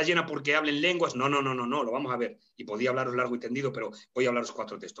persona está llena porque habla en lenguas. No, lo vamos a ver. Y podía hablaros largo y tendido, pero voy a hablaros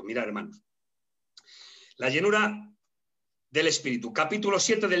 4 textos. Mirad, hermanos. La llenura del Espíritu, capítulo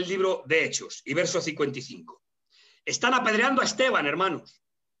 7 del libro de Hechos y verso 55. Están apedreando a Esteban, hermanos.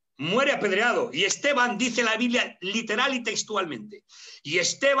 Muere apedreado. Y Esteban, dice la Biblia literal y textualmente, y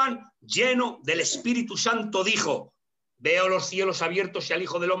Esteban, lleno del Espíritu Santo, dijo: veo los cielos abiertos y al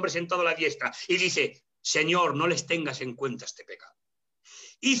Hijo del Hombre sentado a la diestra. Y dice: Señor, no les tengas en cuenta este pecado.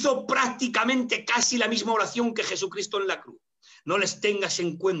 Hizo prácticamente casi la misma oración que Jesucristo en la cruz. No les tengas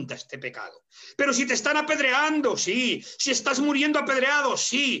en cuenta este pecado. Pero si te están apedreando, sí. Si estás muriendo apedreado,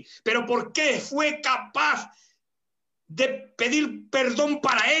 sí. Pero ¿por qué fue capaz de pedir perdón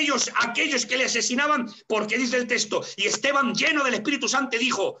para ellos, aquellos que le asesinaban? Porque dice el texto, y Esteban, lleno del Espíritu Santo,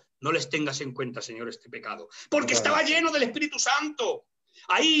 dijo: no les tengas en cuenta, Señor, este pecado. Porque estaba lleno del Espíritu Santo.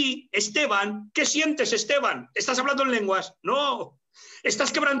 Ahí, Esteban, ¿qué sientes, Esteban? ¿Estás hablando en lenguas? No.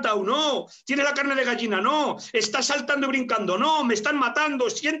 ¿Estás quebrantado? No. ¿Tienes la carne de gallina? No. ¿Estás saltando y brincando? No. Me están matando.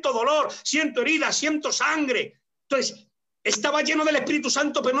 Siento dolor, siento heridas, siento sangre. Entonces, estaba lleno del Espíritu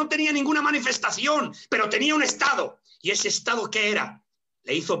Santo, pero no tenía ninguna manifestación, pero tenía un estado. ¿Y ese estado qué era?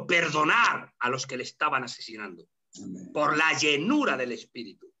 Le hizo perdonar a los que le estaban asesinando. Amén. Por la llenura del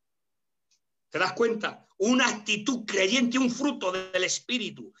Espíritu. ¿Te das cuenta? Una actitud creyente, un fruto del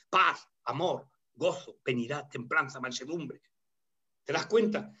Espíritu. Paz, amor, gozo, benignidad, templanza, mansedumbre. ¿Te das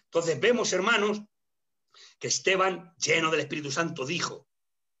cuenta? Entonces vemos, hermanos, que Esteban, lleno del Espíritu Santo, dijo: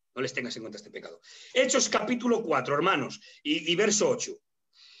 no les tengas en cuenta este pecado. Hechos capítulo 4, hermanos, y verso 8.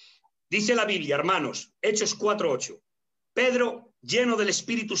 Dice la Biblia, hermanos, Hechos 4:8. Pedro, lleno del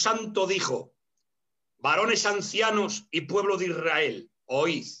Espíritu Santo, dijo: varones ancianos y pueblo de Israel,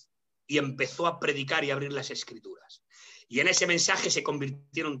 oíd. Y empezó a predicar y a abrir las Escrituras. Y en ese mensaje se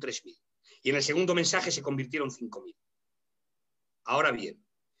convirtieron 3.000. Y en el segundo mensaje se convirtieron 5.000. Ahora bien,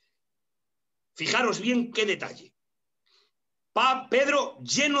 fijaros bien qué detalle. Pedro,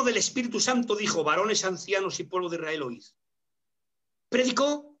 lleno del Espíritu Santo, dijo: varones ancianos y pueblo de Israel, oíd.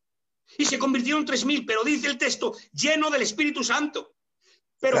 Predicó y se convirtieron 3.000, pero dice el texto, lleno del Espíritu Santo.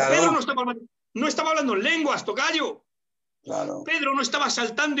 Pero claro, Pedro no estaba hablando en lenguas, tocayo. Claro. Pedro no estaba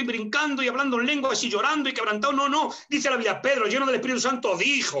saltando y brincando y hablando en lenguas y llorando y quebrantado. No. Dice la Biblia, Pedro, lleno del Espíritu Santo,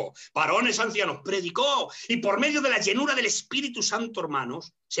 dijo: varones ancianos, predicó. Y por medio de la llenura del Espíritu Santo,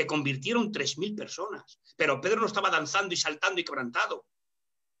 hermanos, se convirtieron 3.000 personas. Pero Pedro no estaba danzando y saltando y quebrantado. O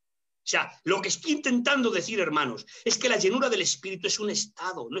sea, lo que estoy intentando decir, hermanos, es que la llenura del Espíritu es un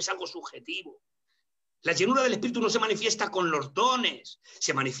estado, no es algo subjetivo. La llenura del Espíritu no se manifiesta con los dones,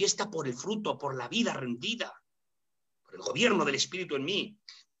 se manifiesta por el fruto, por la vida rendida. El gobierno del Espíritu en mí.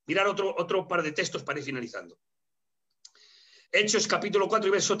 Mirar otro par de textos para ir finalizando. Hechos capítulo 4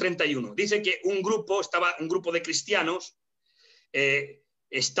 y verso 31. Dice que un grupo de cristianos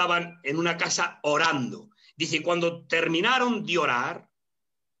estaban en una casa orando. Dice, cuando terminaron de orar,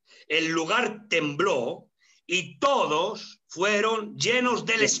 el lugar tembló y todos fueron llenos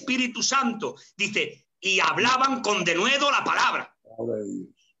del Espíritu Santo. Dice, y hablaban con denuedo la palabra.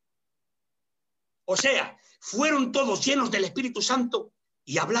 O sea, fueron todos llenos del Espíritu Santo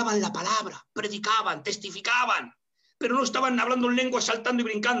y hablaban la palabra, predicaban, testificaban, pero no estaban hablando en lengua, saltando y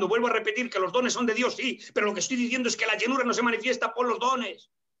brincando. Vuelvo a repetir que los dones son de Dios, sí, pero lo que estoy diciendo es que la llenura no se manifiesta por los dones,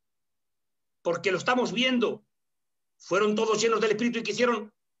 porque lo estamos viendo. Fueron todos llenos del Espíritu y ¿qué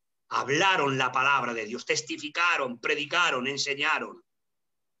hicieron? Hablaron la palabra de Dios, testificaron, predicaron, enseñaron,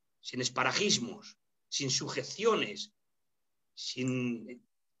 sin esparajismos, sin sujeciones, sin...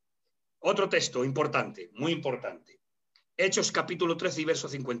 Otro texto importante, muy importante. Hechos capítulo 13 y verso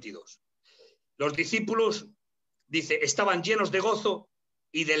 52. Los discípulos, dice, estaban llenos de gozo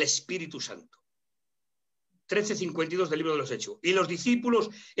y del Espíritu Santo. 13:52 del libro de los Hechos. Y los discípulos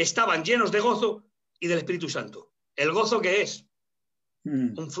estaban llenos de gozo y del Espíritu Santo. ¿El gozo qué es?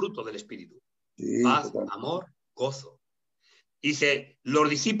 Un fruto del Espíritu. Sí, paz, amor, gozo. Dice, los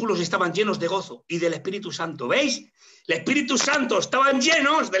discípulos estaban llenos de gozo y del Espíritu Santo. ¿Veis? El Espíritu Santo, estaban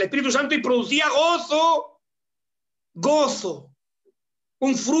llenos del Espíritu Santo y producía gozo. gozo,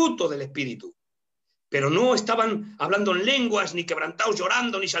 un fruto del espíritu. Pero no estaban hablando en lenguas, ni quebrantados,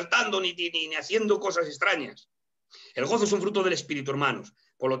 llorando, ni saltando, ni haciendo cosas extrañas. El gozo es un fruto del espíritu, hermanos.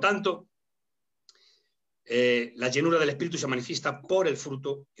 Por lo tanto, la llenura del espíritu se manifiesta por el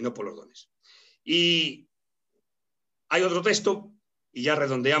fruto y no por los dones. Y hay otro texto, y ya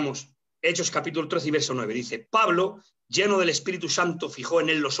redondeamos, Hechos capítulo 13 y verso 9. Dice, Pablo, lleno del Espíritu Santo, fijó en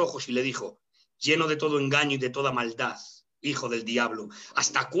él los ojos y le dijo, lleno de todo engaño y de toda maldad, hijo del diablo,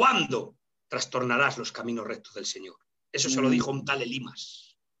 ¿hasta cuándo trastornarás los caminos rectos del Señor? Eso se lo dijo un tal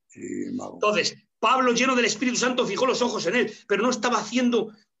Elimas. Sí, mago. Entonces, Pablo, lleno del Espíritu Santo, fijó los ojos en él, pero no estaba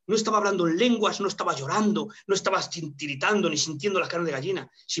hablando en lenguas, no estaba llorando, no estaba tiritando ni sintiendo las carnes de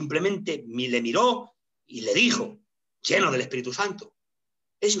gallina. Simplemente le miró y le dijo, lleno del Espíritu Santo.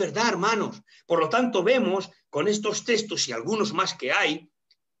 Es verdad, hermanos. Por lo tanto, vemos con estos textos y algunos más que hay,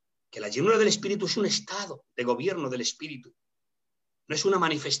 que la llenura del Espíritu es un estado de gobierno del Espíritu. No es una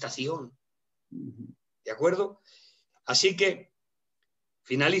manifestación. ¿De acuerdo? Así que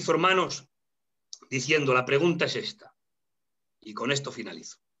finalizo, hermanos, diciendo, la pregunta es esta. Y con esto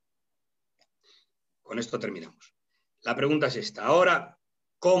finalizo. Con esto terminamos. La pregunta es esta. Ahora,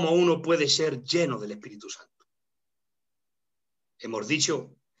 ¿cómo uno puede ser lleno del Espíritu Santo? Hemos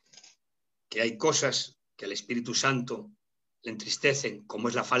dicho que hay cosas que al Espíritu Santo le entristecen, como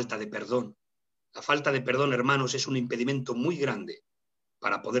es la falta de perdón. La falta de perdón, hermanos, es un impedimento muy grande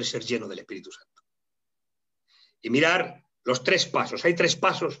para poder ser lleno del Espíritu Santo. Y mirar los 3 pasos. Hay 3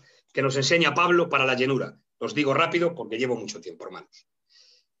 pasos que nos enseña Pablo para la llenura. Los digo rápido porque llevo mucho tiempo, hermanos.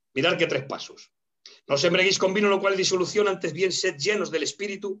 Mirad qué 3 pasos. No os embriaguéis con vino, lo cual es disolución, antes bien sed llenos del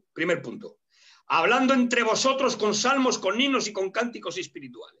Espíritu. Primer punto. Hablando entre vosotros con salmos, con himnos y con cánticos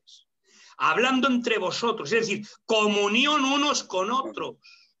espirituales. Hablando entre vosotros, es decir, comunión unos con otros.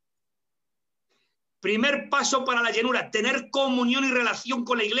 Primer paso para la llenura, tener comunión y relación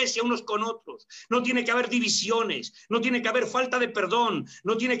con la iglesia unos con otros. No tiene que haber divisiones, no tiene que haber falta de perdón,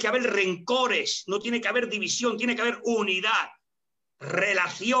 no tiene que haber rencores, no tiene que haber división, tiene que haber unidad,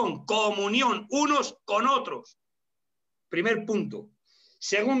 relación, comunión unos con otros. Primer punto.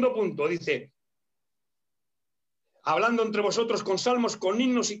 Segundo punto, dice, hablando entre vosotros con salmos, con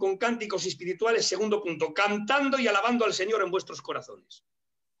himnos y con cánticos espirituales. Segundo punto, cantando y alabando al Señor en vuestros corazones.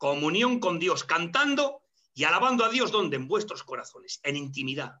 Comunión con Dios, cantando y alabando a Dios, ¿dónde? En vuestros corazones, en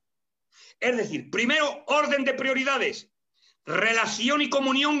intimidad. Es decir, primero, orden de prioridades, relación y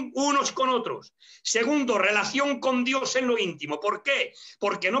comunión unos con otros. Segundo, relación con Dios en lo íntimo. ¿Por qué?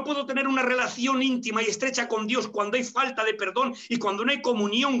 Porque no puedo tener una relación íntima y estrecha con Dios cuando hay falta de perdón y cuando no hay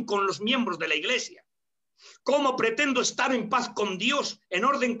comunión con los miembros de la iglesia. ¿Cómo pretendo estar en paz con Dios, en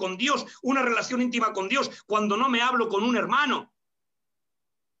orden con Dios, una relación íntima con Dios, cuando no me hablo con un hermano?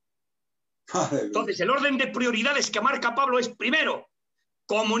 Entonces, el orden de prioridades que marca Pablo es, primero,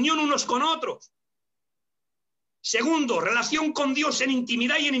 comunión unos con otros. Segundo, relación con Dios en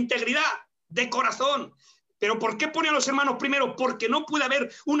intimidad y en integridad de corazón. ¿Pero por qué pone a los hermanos primero? Porque no puede haber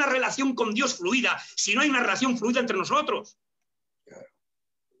una relación con Dios fluida si no hay una relación fluida entre nosotros.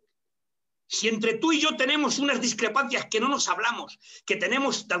 Si entre tú y yo tenemos unas discrepancias, que no nos hablamos, que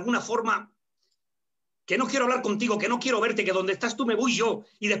tenemos de alguna forma, que no quiero hablar contigo, que no quiero verte, que donde estás tú me voy yo,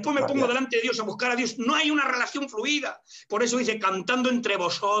 y después me pongo delante de Dios a buscar a Dios, no hay una relación fluida. Por eso dice, cantando entre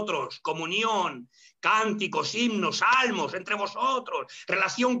vosotros, comunión, cánticos, himnos, salmos, entre vosotros,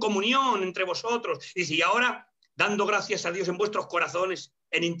 relación, comunión entre vosotros. Dice, y ahora, dando gracias a Dios en vuestros corazones,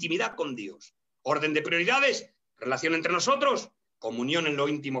 en intimidad con Dios. Orden de prioridades, relación entre nosotros, comunión en lo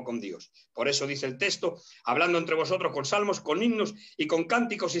íntimo con Dios. Por eso dice el texto, hablando entre vosotros con salmos, con himnos y con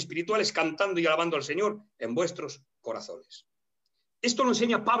cánticos espirituales, cantando y alabando al Señor en vuestros corazones. Esto lo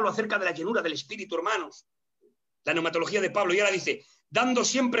enseña Pablo acerca de la llenura del Espíritu, hermanos. La neumatología de Pablo. Y ahora dice, dando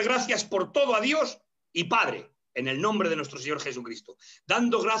siempre gracias por todo a Dios y Padre, en el nombre de nuestro Señor Jesucristo.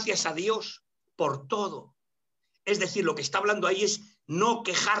 Dando gracias a Dios por todo. Es decir, lo que está hablando ahí es no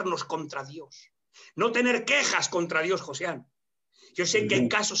quejarnos contra Dios. No tener quejas contra Dios, Josian. Yo sé que hay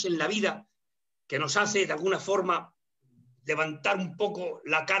casos en la vida que nos hace de alguna forma levantar un poco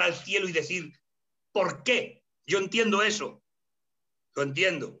la cara al cielo y decir, ¿por qué? Yo entiendo eso. Lo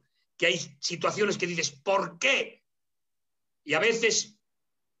entiendo. Que hay situaciones que dices, ¿por qué? Y a veces,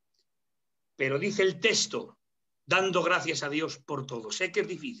 pero dice el texto, dando gracias a Dios por todo. Sé que es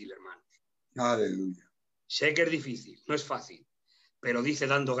difícil, hermanos. Aleluya. Sé que es difícil, no es fácil. Pero dice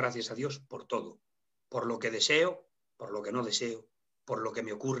dando gracias a Dios por todo. Por lo que deseo, por lo que no deseo, por lo que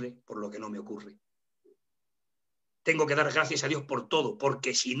me ocurre, por lo que no me ocurre. Tengo que dar gracias a Dios por todo,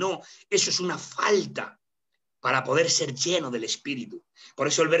 porque si no, eso es una falta para poder ser lleno del Espíritu. Por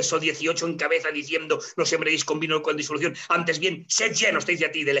eso el verso 18 encabeza diciendo, no os embreguéis con vino con disolución, antes bien, sed llenos, te dice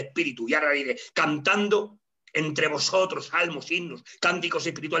a ti, del Espíritu. Y ahora dice, cantando entre vosotros salmos, himnos, cánticos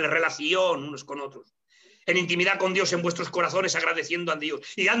espirituales, relación unos con otros. En intimidad con Dios en vuestros corazones, agradeciendo a Dios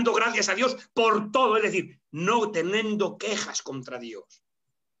y dando gracias a Dios por todo. Es decir, no teniendo quejas contra Dios,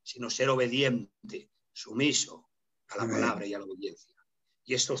 sino ser obediente, sumiso a la palabra y a la obediencia.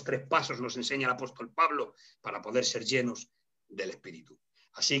 Y estos 3 pasos nos enseña el apóstol Pablo para poder ser llenos del Espíritu.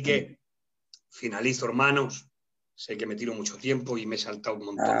 Así que finalizo, hermanos. Sé que me tiro mucho tiempo y me he saltado un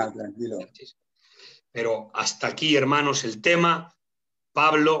montón. Tranquilo. Pero hasta aquí, hermanos, el tema.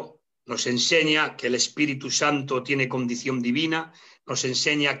 Pablo nos enseña que el Espíritu Santo tiene condición divina, nos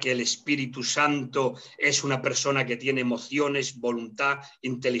enseña que el Espíritu Santo es una persona que tiene emociones, voluntad,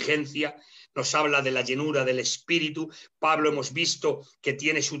 inteligencia, nos habla de la llenura del Espíritu. Pablo hemos visto que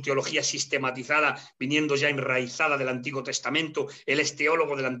tiene su teología sistematizada, viniendo ya enraizada del Antiguo Testamento. Él es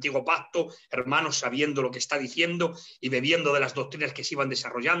teólogo del Antiguo Pacto, hermanos, sabiendo lo que está diciendo y bebiendo de las doctrinas que se iban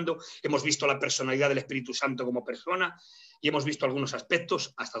desarrollando. Hemos visto la personalidad del Espíritu Santo como persona y hemos visto algunos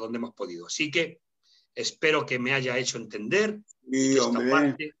aspectos hasta donde hemos podido. Así que espero que me haya hecho entender y que esta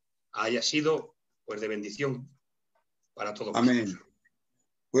parte haya sido pues de bendición para todos. Amén.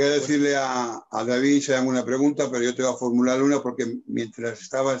 Voy a decirle a David si hay alguna pregunta, pero yo te voy a formular una porque mientras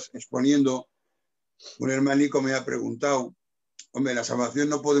estabas exponiendo, un hermanico me ha preguntado, hombre, la salvación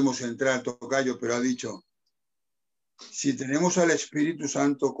no podemos entrar, tocayo, pero ha dicho, si tenemos al Espíritu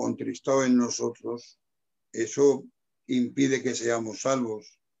Santo contristado en nosotros, eso impide que seamos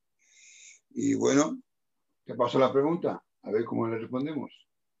salvos. Y bueno, te paso la pregunta, a ver cómo le respondemos.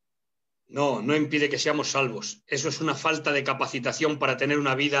 No, no impide que seamos salvos. Eso es una falta de capacitación para tener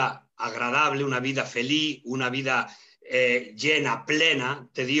una vida agradable, una vida feliz, una vida llena, plena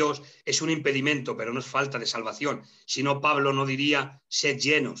de Dios. Es un impedimento, pero no es falta de salvación. Si no, Pablo no diría, sed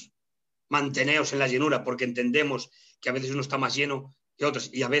llenos, manteneos en la llenura, porque entendemos que a veces uno está más lleno que otros.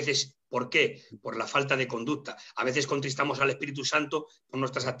 Y a veces, ¿por qué? Por la falta de conducta. A veces contristamos al Espíritu Santo por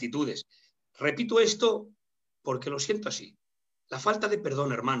nuestras actitudes. Repito esto porque lo siento así. La falta de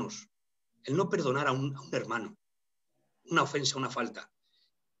perdón, hermanos, el no perdonar a un hermano, una ofensa, una falta.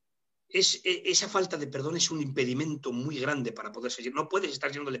 Esa falta de perdón es un impedimento muy grande para poder ser. No puedes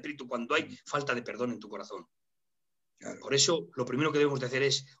estar lleno del Espíritu cuando hay falta de perdón en tu corazón. Por eso, lo primero que debemos de hacer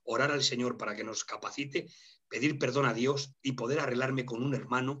es orar al Señor para que nos capacite, pedir perdón a Dios y poder arreglarme con un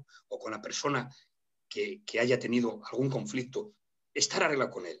hermano o con la persona que haya tenido algún conflicto, estar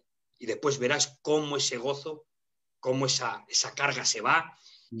arreglado con él. Y después verás cómo ese gozo, cómo esa carga se va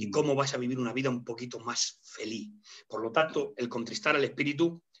y cómo vas a vivir una vida un poquito más feliz. Por lo tanto, el contristar al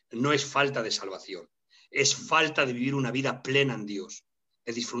Espíritu no es falta de salvación, es falta de vivir una vida plena en Dios,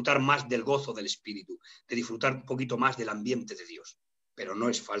 de disfrutar más del gozo del Espíritu, de disfrutar un poquito más del ambiente de Dios, pero no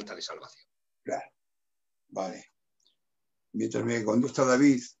es falta de salvación. Claro, vale. Mientras me contesta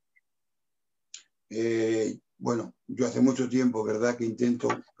David, bueno, yo hace mucho tiempo, ¿verdad?, que intento,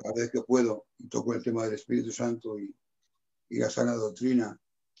 cada vez que puedo, y toco el tema del Espíritu Santo y la sana doctrina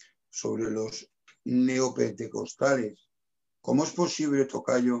sobre los neopentecostales. ¿Cómo es posible,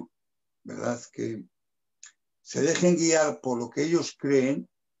 tocayo, verdad, que se dejen guiar por lo que ellos creen,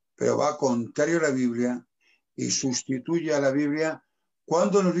 pero va contrario a la Biblia y sustituye a la Biblia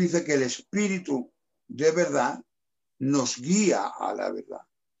cuando nos dice que el Espíritu de verdad nos guía a la verdad?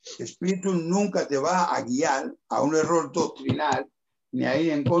 El Espíritu nunca te va a guiar a un error doctrinal ni a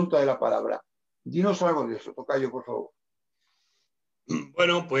ir en contra de la palabra. Dinos algo de eso, tocayo, por favor.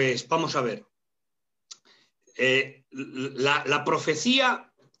 Bueno, pues vamos a ver. La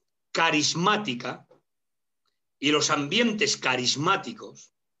profecía carismática y los ambientes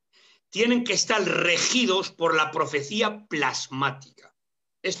carismáticos tienen que estar regidos por la profecía plasmática.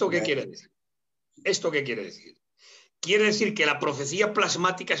 ¿Esto qué quiere decir? ¿Esto qué quiere decir? Quiere decir que la profecía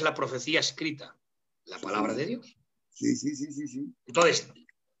plasmática es la profecía escrita, la palabra de Dios. Sí. Entonces,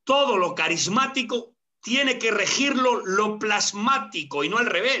 todo lo carismático tiene que regirlo lo plasmático y no al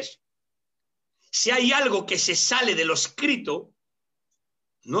revés. Si hay algo que se sale de lo escrito,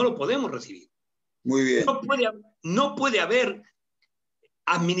 no lo podemos recibir. Muy bien. No puede haber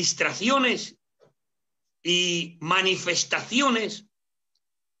administraciones y manifestaciones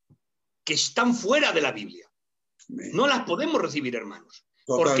que están fuera de la Biblia. No las podemos recibir, hermanos.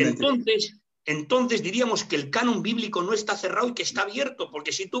 Totalmente. Porque entonces diríamos que el canon bíblico no está cerrado y que está abierto.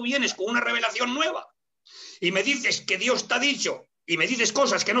 Porque si tú vienes con una revelación nueva y me dices que Dios te ha dicho y me dices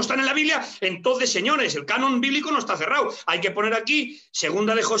cosas que no están en la Biblia, entonces, señores, el canon bíblico no está cerrado. Hay que poner aquí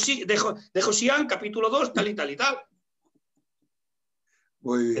segunda de Josian, capítulo 2, tal y tal y tal.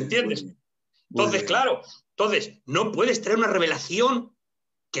 Muy bien, ¿entiendes? muy bien. Entonces, claro, Entonces, no puedes traer una revelación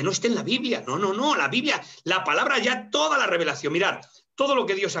que no esté en la Biblia. No, no, no. La Biblia, la palabra ya, toda la revelación. Mirad, todo lo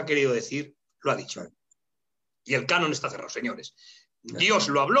que Dios ha querido decir, lo ha dicho. Y el canon está cerrado, señores. Dios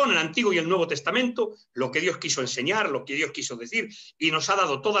lo habló en el Antiguo y el Nuevo Testamento, lo que Dios quiso enseñar, lo que Dios quiso decir, y nos ha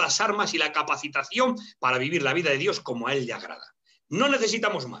dado todas las armas y la capacitación para vivir la vida de Dios como a Él le agrada. No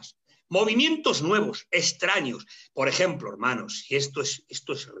necesitamos más. Movimientos nuevos, extraños. Por ejemplo, hermanos, y esto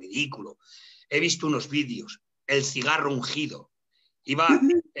es ridículo. He visto unos vídeos, el cigarro ungido. Iba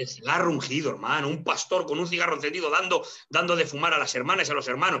el cigarro ungido, hermano, un pastor con un cigarro encendido dando de fumar a las hermanas y a los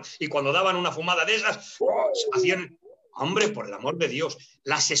hermanos. Y cuando daban una fumada de esas, hacían... Hombre, por el amor de Dios,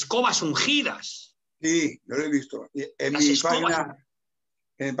 las escobas ungidas. Sí, yo lo he visto. En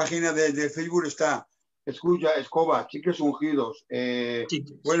mi página de Facebook está, escucha, escoba, chiques ungidos.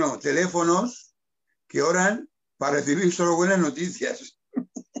 Bueno, teléfonos que oran para recibir solo buenas noticias.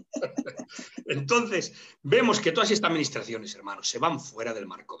 Entonces, vemos que todas estas administraciones, hermanos, se van fuera del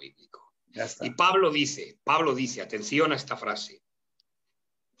marco bíblico. Y Pablo dice, atención a esta frase.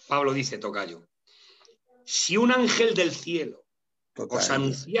 Pablo dice, tocayo, si un ángel del cielo os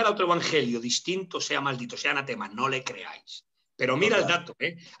anunciara otro evangelio distinto, sea maldito, sea anatema, no le creáis. Pero mira el dato,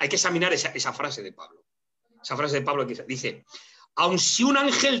 hay que examinar esa frase de Pablo. Esa frase de Pablo que dice, aun si un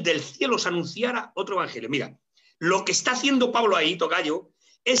ángel del cielo os anunciara otro evangelio. Mira, lo que está haciendo Pablo ahí, tocayo,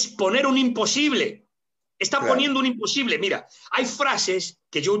 es poner un imposible. Está poniendo un imposible. Mira, hay frases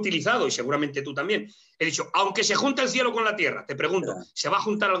que yo he utilizado, y seguramente tú también. He dicho, aunque se junte el cielo con la tierra. Te pregunto, ¿se va a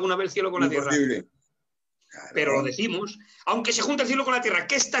juntar alguna vez el cielo con la tierra? Claro. Pero lo decimos, aunque se junte el cielo con la tierra,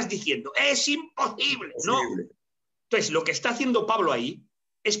 ¿qué estás diciendo? Es imposible, no. Entonces, lo que está haciendo Pablo ahí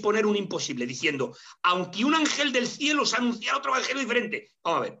es poner un imposible, diciendo, aunque un ángel del cielo os anunciara otro evangelio diferente.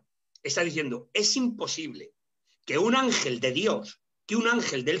 Vamos a ver, está diciendo, es imposible que un ángel de Dios, que un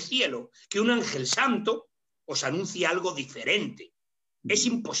ángel del cielo, que un ángel santo os anuncie algo diferente. Es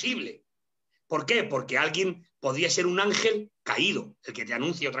imposible. ¿Por qué? Porque alguien podría ser un ángel caído, el que te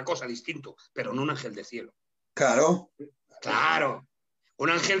anuncia otra cosa distinto, pero no un ángel del cielo. Claro. Claro. Un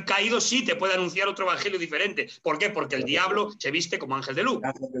ángel caído sí te puede anunciar otro evangelio diferente. ¿Por qué? Porque el diablo se viste como ángel de luz.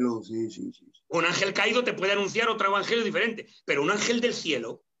 Ángel de luz, sí. Un ángel caído te puede anunciar otro evangelio diferente, pero un ángel del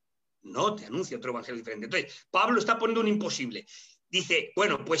cielo no te anuncia otro evangelio diferente. Entonces, Pablo está poniendo un imposible. Dice,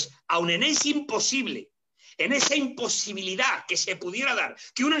 bueno, pues aun en ese imposible, en esa imposibilidad que se pudiera dar,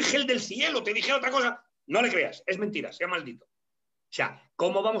 que un ángel del cielo te dijera otra cosa, no le creas, es mentira, sea maldito. O sea,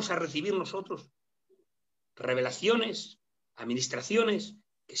 ¿cómo vamos a recibir nosotros revelaciones, administraciones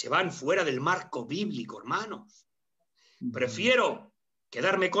que se van fuera del marco bíblico, hermanos? Prefiero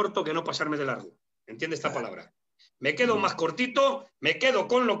quedarme corto que no pasarme de largo. ¿Entiende esta palabra? Me quedo más cortito, me quedo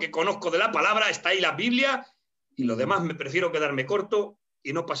con lo que conozco de la palabra, está ahí la Biblia, y lo demás me prefiero quedarme corto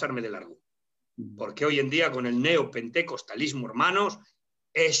y no pasarme de largo. Porque hoy en día con el neopentecostalismo, hermanos,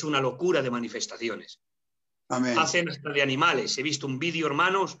 es una locura de manifestaciones. Amén. Hacen hasta de animales. He visto un vídeo,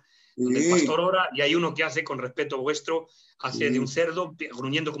 hermanos, donde el pastor ora y hay uno que hace, con respeto vuestro, hace de un cerdo,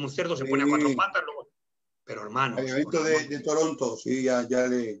 gruñendo como un cerdo, se pone a cuatro patas. Luego... Pero, hermanos... El evento de Toronto, sí, ya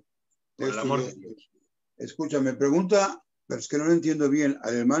le... Por el amor de Dios. Escucha, me pregunta, pero es que no lo entiendo bien,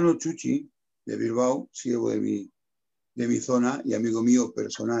 al hermano Chuchi, de Bilbao, siervo de mi zona y amigo mío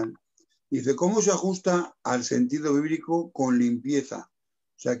personal, dice, ¿cómo se ajusta al sentido bíblico con limpieza?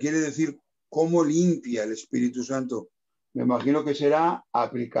 O sea, quiere decir, ¿cómo limpia el Espíritu Santo? Me imagino que será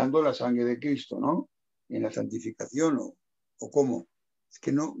aplicando la sangre de Cristo, ¿no? En la santificación, ¿o cómo? Es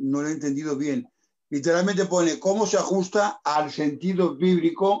que no lo he entendido bien. Literalmente pone, ¿cómo se ajusta al sentido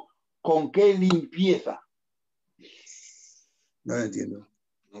bíblico con qué limpieza? No lo entiendo.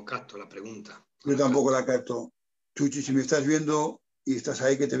 No capto la pregunta. Yo tampoco la capto. Chuchi, si me estás viendo y estás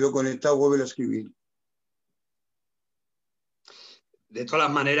ahí que te veo conectado, vuelve a escribir. De todas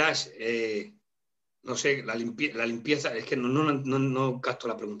las maneras, no sé, la limpieza, es que no capto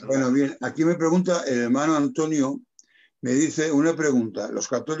la pregunta. Bueno, bien, aquí me pregunta el hermano Antonio, me dice una pregunta. Los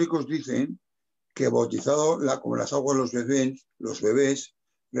católicos dicen que bautizado como las aguas los bebés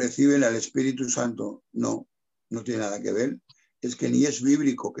reciben al Espíritu Santo. No tiene nada que ver. Es que ni es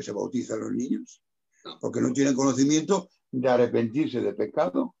bíblico que se bautizan los niños, porque no tienen conocimiento de arrepentirse de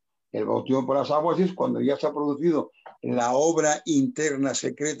pecado. El bautismo por las aguas es cuando ya se ha producido la obra interna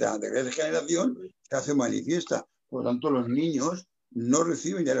secreta de regeneración, se hace manifiesta. Por lo tanto, los niños no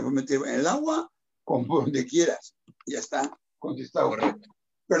reciben, ya les pueden meter en el agua, con donde quieras. Ya está contestado. Correcto.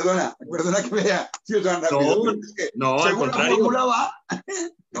 Perdona que me haya sido tan rápido. No, al contrario.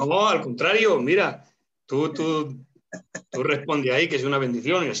 No, al contrario, mira, tú responde ahí, que es una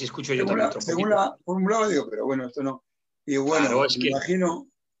bendición, y así escucho yo también. Según la formulaba, digo, pero bueno, esto no. Y bueno, claro, es me imagino,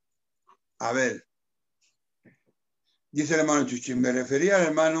 a ver, Dice el hermano Chuchi, me refería al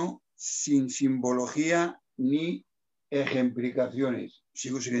hermano sin simbología ni ejemplificaciones.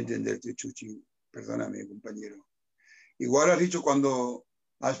 Sigo sin entenderte, Chuchi. Perdóname, compañero. Igual has dicho cuando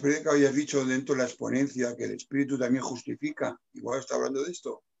has predicado y has dicho dentro de la exponencia que el espíritu también justifica. Igual está hablando de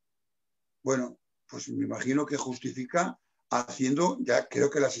esto. Bueno, pues me imagino que justifica haciendo, ya creo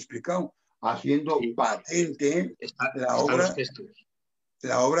que lo has explicado, haciendo Sí. patente la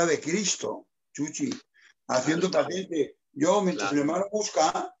obra de Cristo, Chuchi. Haciendo patente. Yo, mientras el hermano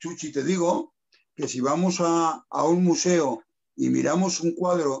busca, Chuchi, te digo que si vamos a un museo y miramos un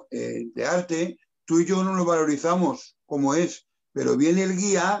cuadro de arte, tú y yo no lo valorizamos como es, pero viene el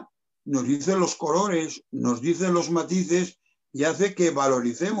guía, nos dice los colores, nos dice los matices y hace que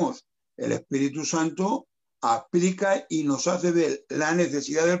valoricemos. El Espíritu Santo aplica y nos hace ver la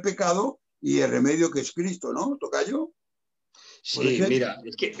necesidad del pecado y el remedio que es Cristo, ¿no, tocayo? Sí, mira,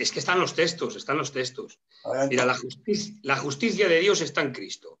 es que están los textos, Adelante. Mira, la justicia de Dios está en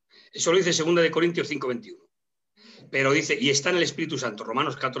Cristo. Eso lo dice 2 Corintios 5:21. Pero dice, y está en el Espíritu Santo,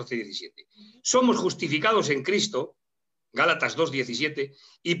 Romanos 14:17. Somos justificados en Cristo, Gálatas 2:17,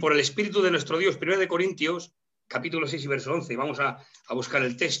 y por el Espíritu de nuestro Dios, 1 Corintios, capítulo 6 y verso 11. Vamos a buscar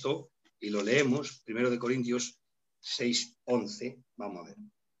el texto y lo leemos, 1 Corintios 6:11. Vamos a ver.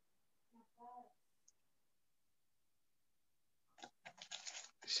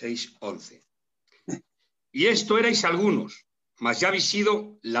 Y esto erais algunos, mas ya habéis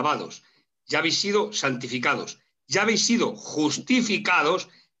sido lavados, ya habéis sido santificados, ya habéis sido justificados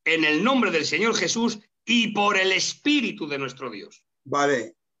en el nombre del Señor Jesús y por el Espíritu de nuestro Dios.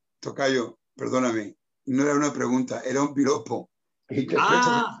 Vale, tocayo, perdóname, no era una pregunta, era un piropo.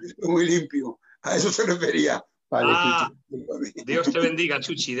 Muy limpio, a eso se refería. Vale, Chuchi, Dios te bendiga,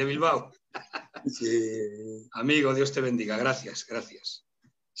 Chuchi, de Bilbao. Sí. Amigo, Dios te bendiga, gracias.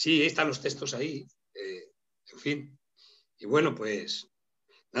 Sí, están los textos ahí, en fin. Y bueno, pues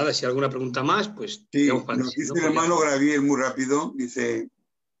nada, si hay alguna pregunta más, pues... Sí, nos dice el hermano Gravier muy rápido, dice,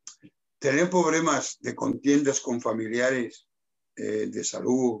 tener problemas de contiendas con familiares, de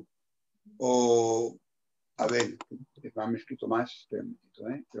salud, o, a ver, me he escrito más, espera un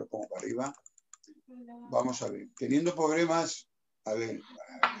momentito, te lo pongo para arriba. Vamos a ver, teniendo problemas, a ver,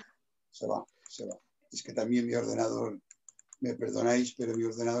 se va. Es que también mi ordenador... Me perdonáis, pero mi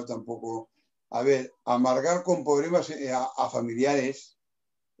ordenador tampoco... A ver, amargar con problemas a familiares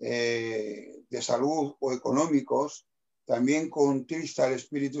de salud o económicos, también contrista al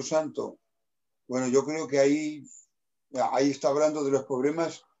Espíritu Santo. Bueno, yo creo que ahí está hablando de los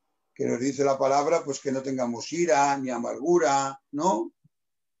problemas que nos dice la palabra, pues que no tengamos ira ni amargura, ¿no?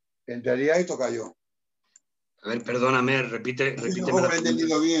 Entraría ahí, tocayo. A ver, perdóname, repite. No lo he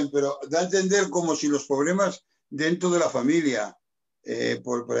entendido bien, pero da a entender como si los problemas dentro de la familia,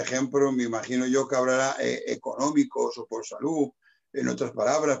 por ejemplo, me imagino yo que habrá económicos o por salud, en otras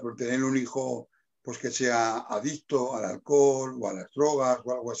palabras, por tener un hijo pues que sea adicto al alcohol o a las drogas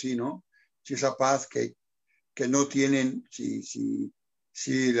o algo así, ¿no? Si esa paz que no tienen, si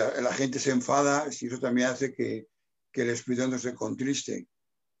la gente se enfada, si eso también hace que el Espíritu Santo se contriste.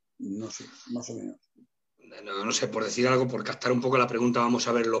 No sé, más o menos. No sé, por decir algo, por captar un poco la pregunta, vamos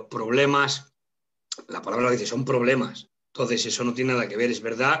a ver los problemas. La palabra dice, son problemas. Entonces, eso no tiene nada que ver. Es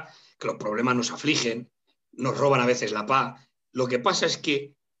verdad que los problemas nos afligen, nos roban a veces la paz. Lo que pasa es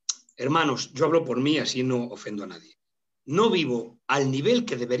que, hermanos, yo hablo por mí, así no ofendo a nadie. No vivo al nivel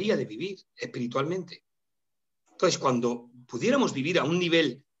que debería de vivir espiritualmente. Entonces, cuando pudiéramos vivir a un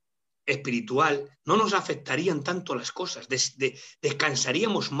nivel espiritual, no nos afectarían tanto las cosas,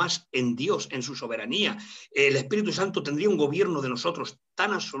 descansaríamos más en Dios, en su soberanía. El Espíritu Santo tendría un gobierno de nosotros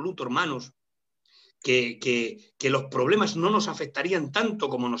tan absoluto, hermanos, que los problemas no nos afectarían tanto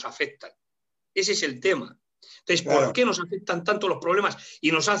como nos afectan. Ese es el tema. Entonces, claro, ¿por qué nos afectan tanto los problemas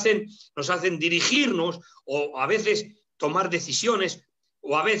y nos hacen dirigirnos o a veces tomar decisiones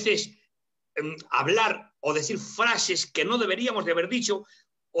o a veces hablar o decir frases que no deberíamos de haber dicho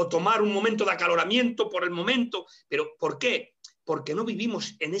o tomar un momento de acaloramiento por el momento? ¿Pero por qué? Porque no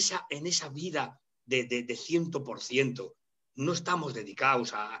vivimos en esa vida de 100%. No estamos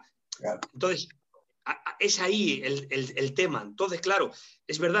dedicados a... Claro. Entonces, es ahí el tema. Entonces, claro,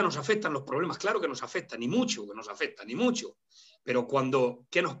 es verdad, nos afectan los problemas, claro que nos afectan, y mucho que nos afectan, y mucho. Pero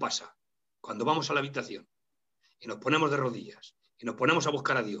 ¿qué nos pasa? Cuando vamos a la habitación y nos ponemos de rodillas y nos ponemos a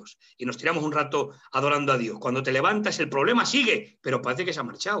buscar a Dios y nos tiramos un rato adorando a Dios, cuando te levantas el problema sigue, pero parece que se ha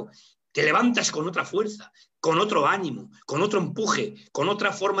marchado. Te levantas con otra fuerza, con otro ánimo, con otro empuje, con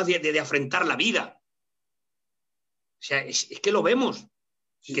otra forma de afrontar la vida. O sea, es que lo vemos.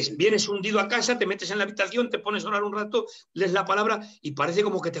 Sí, que vienes hundido a casa, te metes en la habitación, te pones a orar un rato, lees la palabra y parece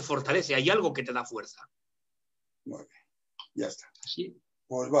como que te fortalece, hay algo que te da fuerza. Muy bien. Ya está. Sí.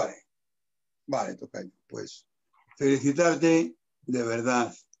 Pues vale. Vale, tocayo. Pues felicitarte de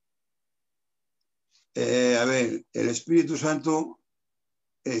verdad. A ver, el Espíritu Santo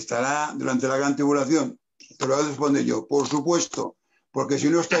estará durante la gran tribulación. Te lo voy a responder yo, por supuesto, porque si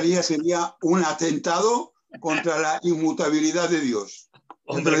no estaría, sería un atentado contra la inmutabilidad de Dios.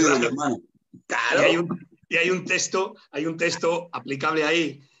 Hombre, yo te lo digo, claro. yo, hermano. Claro. Y hay un texto aplicable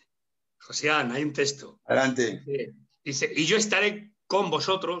ahí. Josian, hay un texto. Adelante. Dice, y yo estaré con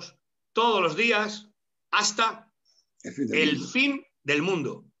vosotros todos los días hasta el fin del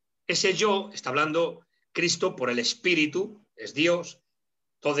mundo. Ese yo, está hablando Cristo por el Espíritu, es Dios.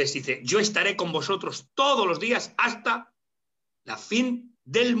 Entonces dice, yo estaré con vosotros todos los días hasta la fin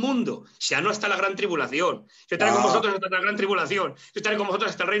del mundo. O sea, no hasta la gran tribulación. Yo estaré con vosotros hasta la gran tribulación. Yo estaré con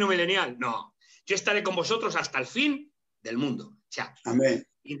vosotros hasta el reino milenial. No. Yo estaré con vosotros hasta el fin del mundo. O sea, amén.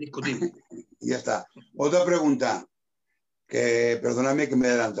 Indiscutible. Ya está. Otra pregunta, que perdóname que me he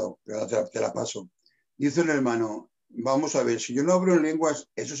adelantado, pero te la paso. Dice un hermano, vamos a ver, si yo no hablo en lenguas,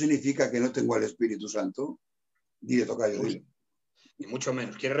 ¿eso significa que no tengo al Espíritu Santo? Dile, tocayo, dile. Ni mucho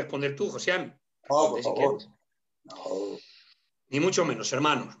menos. ¿Quieres responder tú, Josian? No, por favor. No. Ni mucho menos,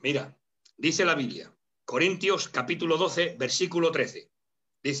 hermanos. Mira, dice la Biblia, Corintios capítulo 12, versículo 13.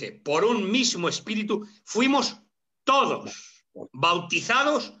 Dice, por un mismo espíritu fuimos todos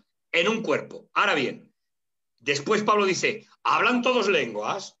bautizados en un cuerpo. Ahora bien, después Pablo dice, ¿hablan todos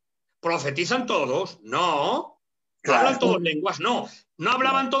lenguas? ¿Profetizan todos? No. Claro. ¿Hablan todos lenguas? No. No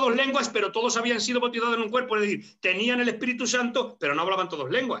hablaban todos lenguas, pero todos habían sido bautizados en un cuerpo. Es decir, tenían el Espíritu Santo, pero no hablaban todos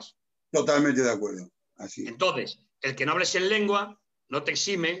lenguas. Totalmente de acuerdo. Así. Entonces, el que no hables en lengua no te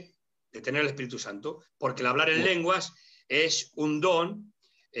exime de tener el Espíritu Santo, porque el hablar en lenguas es un don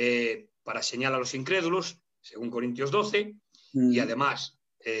para señalar a los incrédulos, según Corintios 12, y además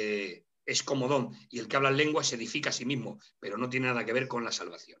es como don. Y el que habla en lengua se edifica a sí mismo, pero no tiene nada que ver con la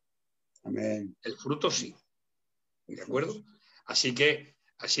salvación. Amén. El fruto sí. ¿De acuerdo? Así que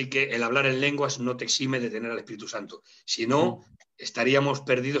el hablar en lenguas no te exime de tener al Espíritu Santo. Si no, estaríamos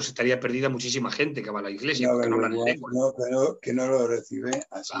perdidos, estaría perdida muchísima gente que va a la iglesia porque no hablan en lenguas. Que no lo recibe.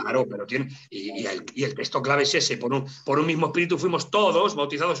 Así claro, pero tiene. Y el texto clave es ese: por un mismo espíritu fuimos todos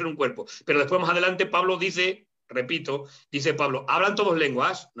bautizados en un cuerpo. Pero después, más adelante, Pablo dice, repito, dice Pablo, ¿hablan todos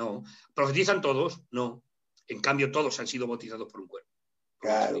lenguas? No. ¿Profetizan todos? No. En cambio, todos han sido bautizados por un cuerpo.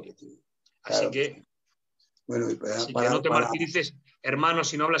 Claro. Así que. Bueno, Así que no te martirices, hermano,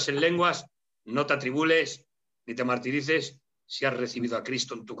 si no hablas en lenguas, no te atribules, ni te martirices si has recibido a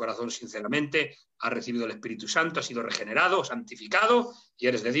Cristo en tu corazón sinceramente, has recibido el Espíritu Santo, has sido regenerado, santificado, y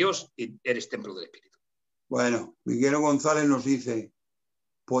eres de Dios y eres templo del Espíritu. Bueno, Miguel González nos dice,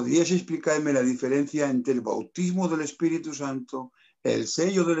 ¿podrías explicarme la diferencia entre el bautismo del Espíritu Santo, el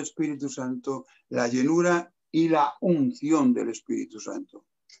sello del Espíritu Santo, la llenura y la unción del Espíritu Santo?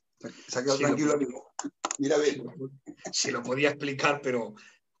 Se ha quedado tranquilo, amigo. Mira, a ver. Sí, lo podía explicar, pero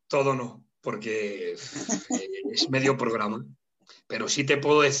todo no, porque es medio programa. Pero sí te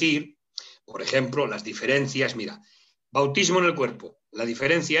puedo decir, por ejemplo, las diferencias. Mira, bautismo en el cuerpo. La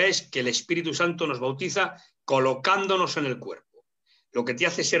diferencia es que el Espíritu Santo nos bautiza colocándonos en el cuerpo. Lo que te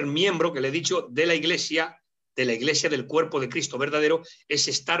hace ser miembro, que le he dicho, de la iglesia del cuerpo de Cristo verdadero, es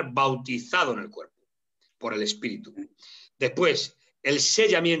estar bautizado en el cuerpo por el Espíritu. Después, el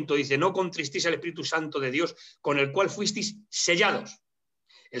sellamiento, dice, no contristéis al Espíritu Santo de Dios, con el cual fuisteis sellados.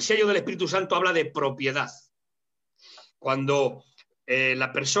 El sello del Espíritu Santo habla de propiedad. Cuando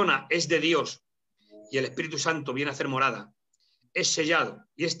la persona es de Dios y el Espíritu Santo viene a hacer morada, es sellado.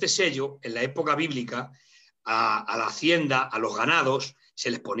 Y este sello, en la época bíblica, a la hacienda, a los ganados, se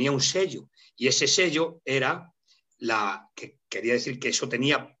les ponía un sello. Y ese sello era que quería decir que eso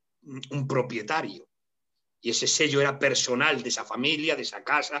tenía un propietario. Y ese sello era personal de esa familia, de esa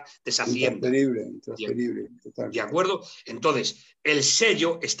casa, de esa hacienda. Intransferible. ¿De acuerdo? Entonces, el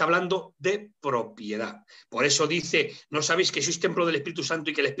sello está hablando de propiedad. Por eso dice, ¿no sabéis que sois templo del Espíritu Santo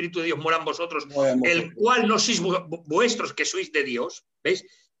y que el Espíritu de Dios mora en vosotros, el cual no sois vuestros, que sois de Dios? ¿Veis?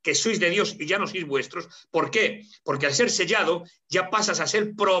 Que sois de Dios y ya no sois vuestros. ¿Por qué? Porque al ser sellado ya pasas a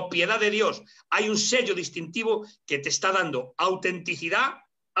ser propiedad de Dios. Hay un sello distintivo que te está dando autenticidad,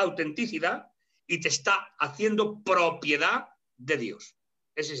 y te está haciendo propiedad de Dios.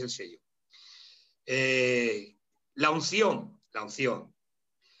 Ese es el sello. La unción.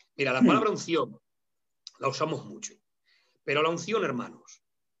 Mira, la palabra unción la usamos mucho. Pero la unción, hermanos,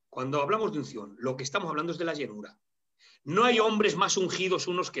 cuando hablamos de unción, lo que estamos hablando es de la llenura. No hay hombres más ungidos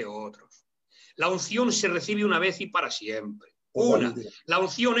unos que otros. La unción se recibe una vez y para siempre. Una. La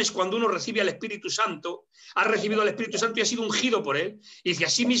unción es cuando uno recibe al Espíritu Santo, ha recibido al Espíritu Santo y ha sido ungido por él. Y dice,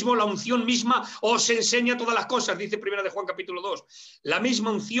 asimismo, la unción misma os enseña todas las cosas, dice 1 de Juan capítulo 2. La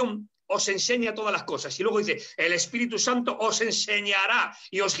misma unción os enseña todas las cosas. Y luego dice, el Espíritu Santo os enseñará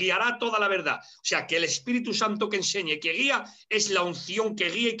y os guiará toda la verdad. O sea, que el Espíritu Santo que enseña y que guía es la unción que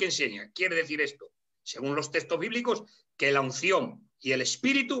guía y que enseña. Quiere decir esto, según los textos bíblicos, que la unción y el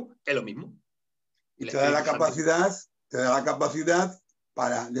Espíritu es lo mismo. Y te da la capacidad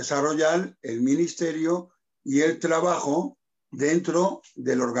para desarrollar el ministerio y el trabajo dentro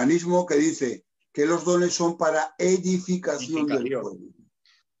del organismo que dice que los dones son para edificación del pueblo.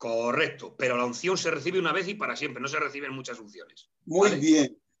 Correcto, pero la unción se recibe una vez y para siempre, no se reciben muchas unciones. Muy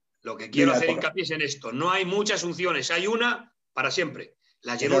bien. Lo que quiero hacer hincapié es en esto, no hay muchas unciones, hay una para siempre.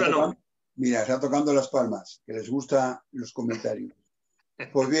 La llenura no. Mira, está tocando las palmas, que les gustan los comentarios.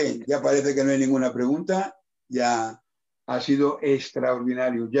 Pues bien, ya parece que no hay ninguna pregunta, ya ha sido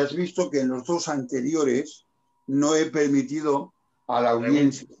extraordinario. Ya has visto que en los dos anteriores no he permitido a la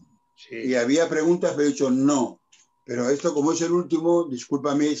audiencia. Sí. Y había preguntas, pero he dicho no. Pero esto, como es el último,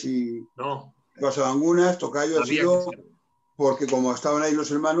 discúlpame si no pasan algunas, tocayo ha sido, porque como estaban ahí los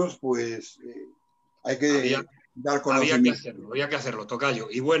hermanos, pues hay que dar conocimiento. Había que hacerlo, tocayo.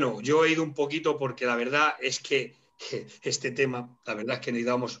 Y bueno, yo he ido un poquito porque la verdad es que este tema, la verdad es que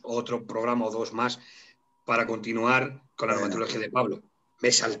necesitamos otro programa o dos más para continuar con la numatología de Pablo. Me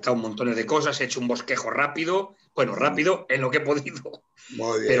he saltado un montón de cosas, he hecho un bosquejo rápido, rápido en lo que he podido,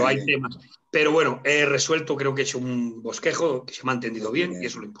 pero hay temas. Pero bueno, he resuelto, creo que he hecho un bosquejo que se me ha entendido bien y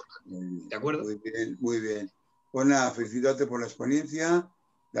eso es lo importante. ¿De acuerdo? Muy bien, muy bien. Pues nada, felicitarte por la experiencia,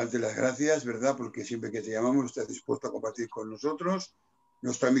 darte las gracias, ¿verdad? Porque siempre que te llamamos estás dispuesto a compartir con nosotros.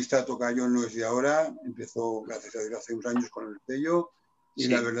 Nuestra amistad, tocayo, no es de ahora, empezó, gracias a Dios, hace unos años con el sello, y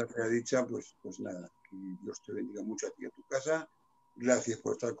la verdad sea dicha, pues nada, que Dios te bendiga mucho a ti y a tu casa. Gracias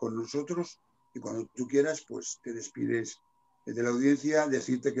por estar con nosotros, y cuando tú quieras, pues te despides de la audiencia,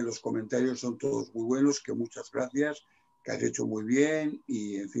 decirte que los comentarios son todos muy buenos, que muchas gracias, que has hecho muy bien,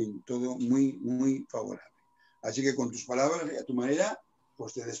 y en fin, todo muy, muy favorable. Así que con tus palabras y a tu manera,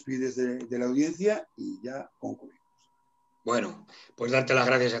 pues te despides de la audiencia y ya concluimos. Bueno, pues darte las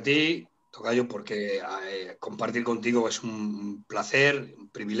gracias a ti, tocayo, porque compartir contigo es un placer, un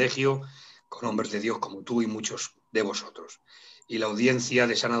privilegio, con hombres de Dios como tú y muchos de vosotros. Y la audiencia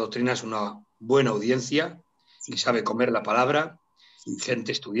de Sana Doctrina es una buena audiencia, que sabe comer la palabra,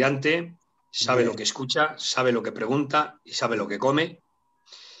 gente estudiante, sabe lo que escucha, sabe lo que pregunta y sabe lo que come.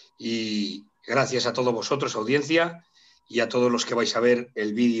 Y gracias a todos vosotros, audiencia, y a todos los que vais a ver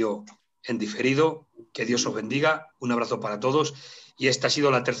el vídeo en diferido. Que Dios os bendiga. Un abrazo para todos. Y esta ha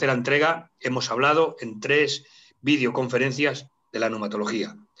sido la tercera entrega. Hemos hablado en 3 videoconferencias de la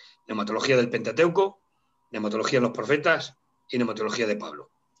neumatología. Neumatología del Pentateuco, neumatología de los profetas y neumatología de Pablo.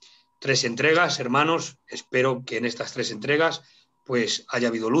 3 entregas, hermanos. Espero que en estas 3 entregas pues haya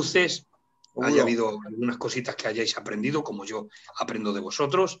habido luces, haya habido algunas cositas que hayáis aprendido, como yo aprendo de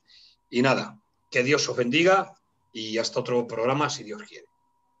vosotros. Y nada, que Dios os bendiga y hasta otro programa, si Dios quiere.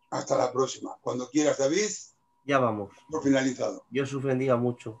 Hasta la próxima. Cuando quieras, David. Ya vamos. Por finalizado. Dios os bendiga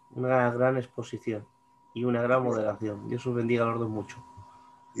mucho. Una gran exposición y una gran moderación. Dios os bendiga a los dos mucho.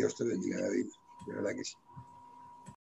 Dios te bendiga, David. De verdad que sí.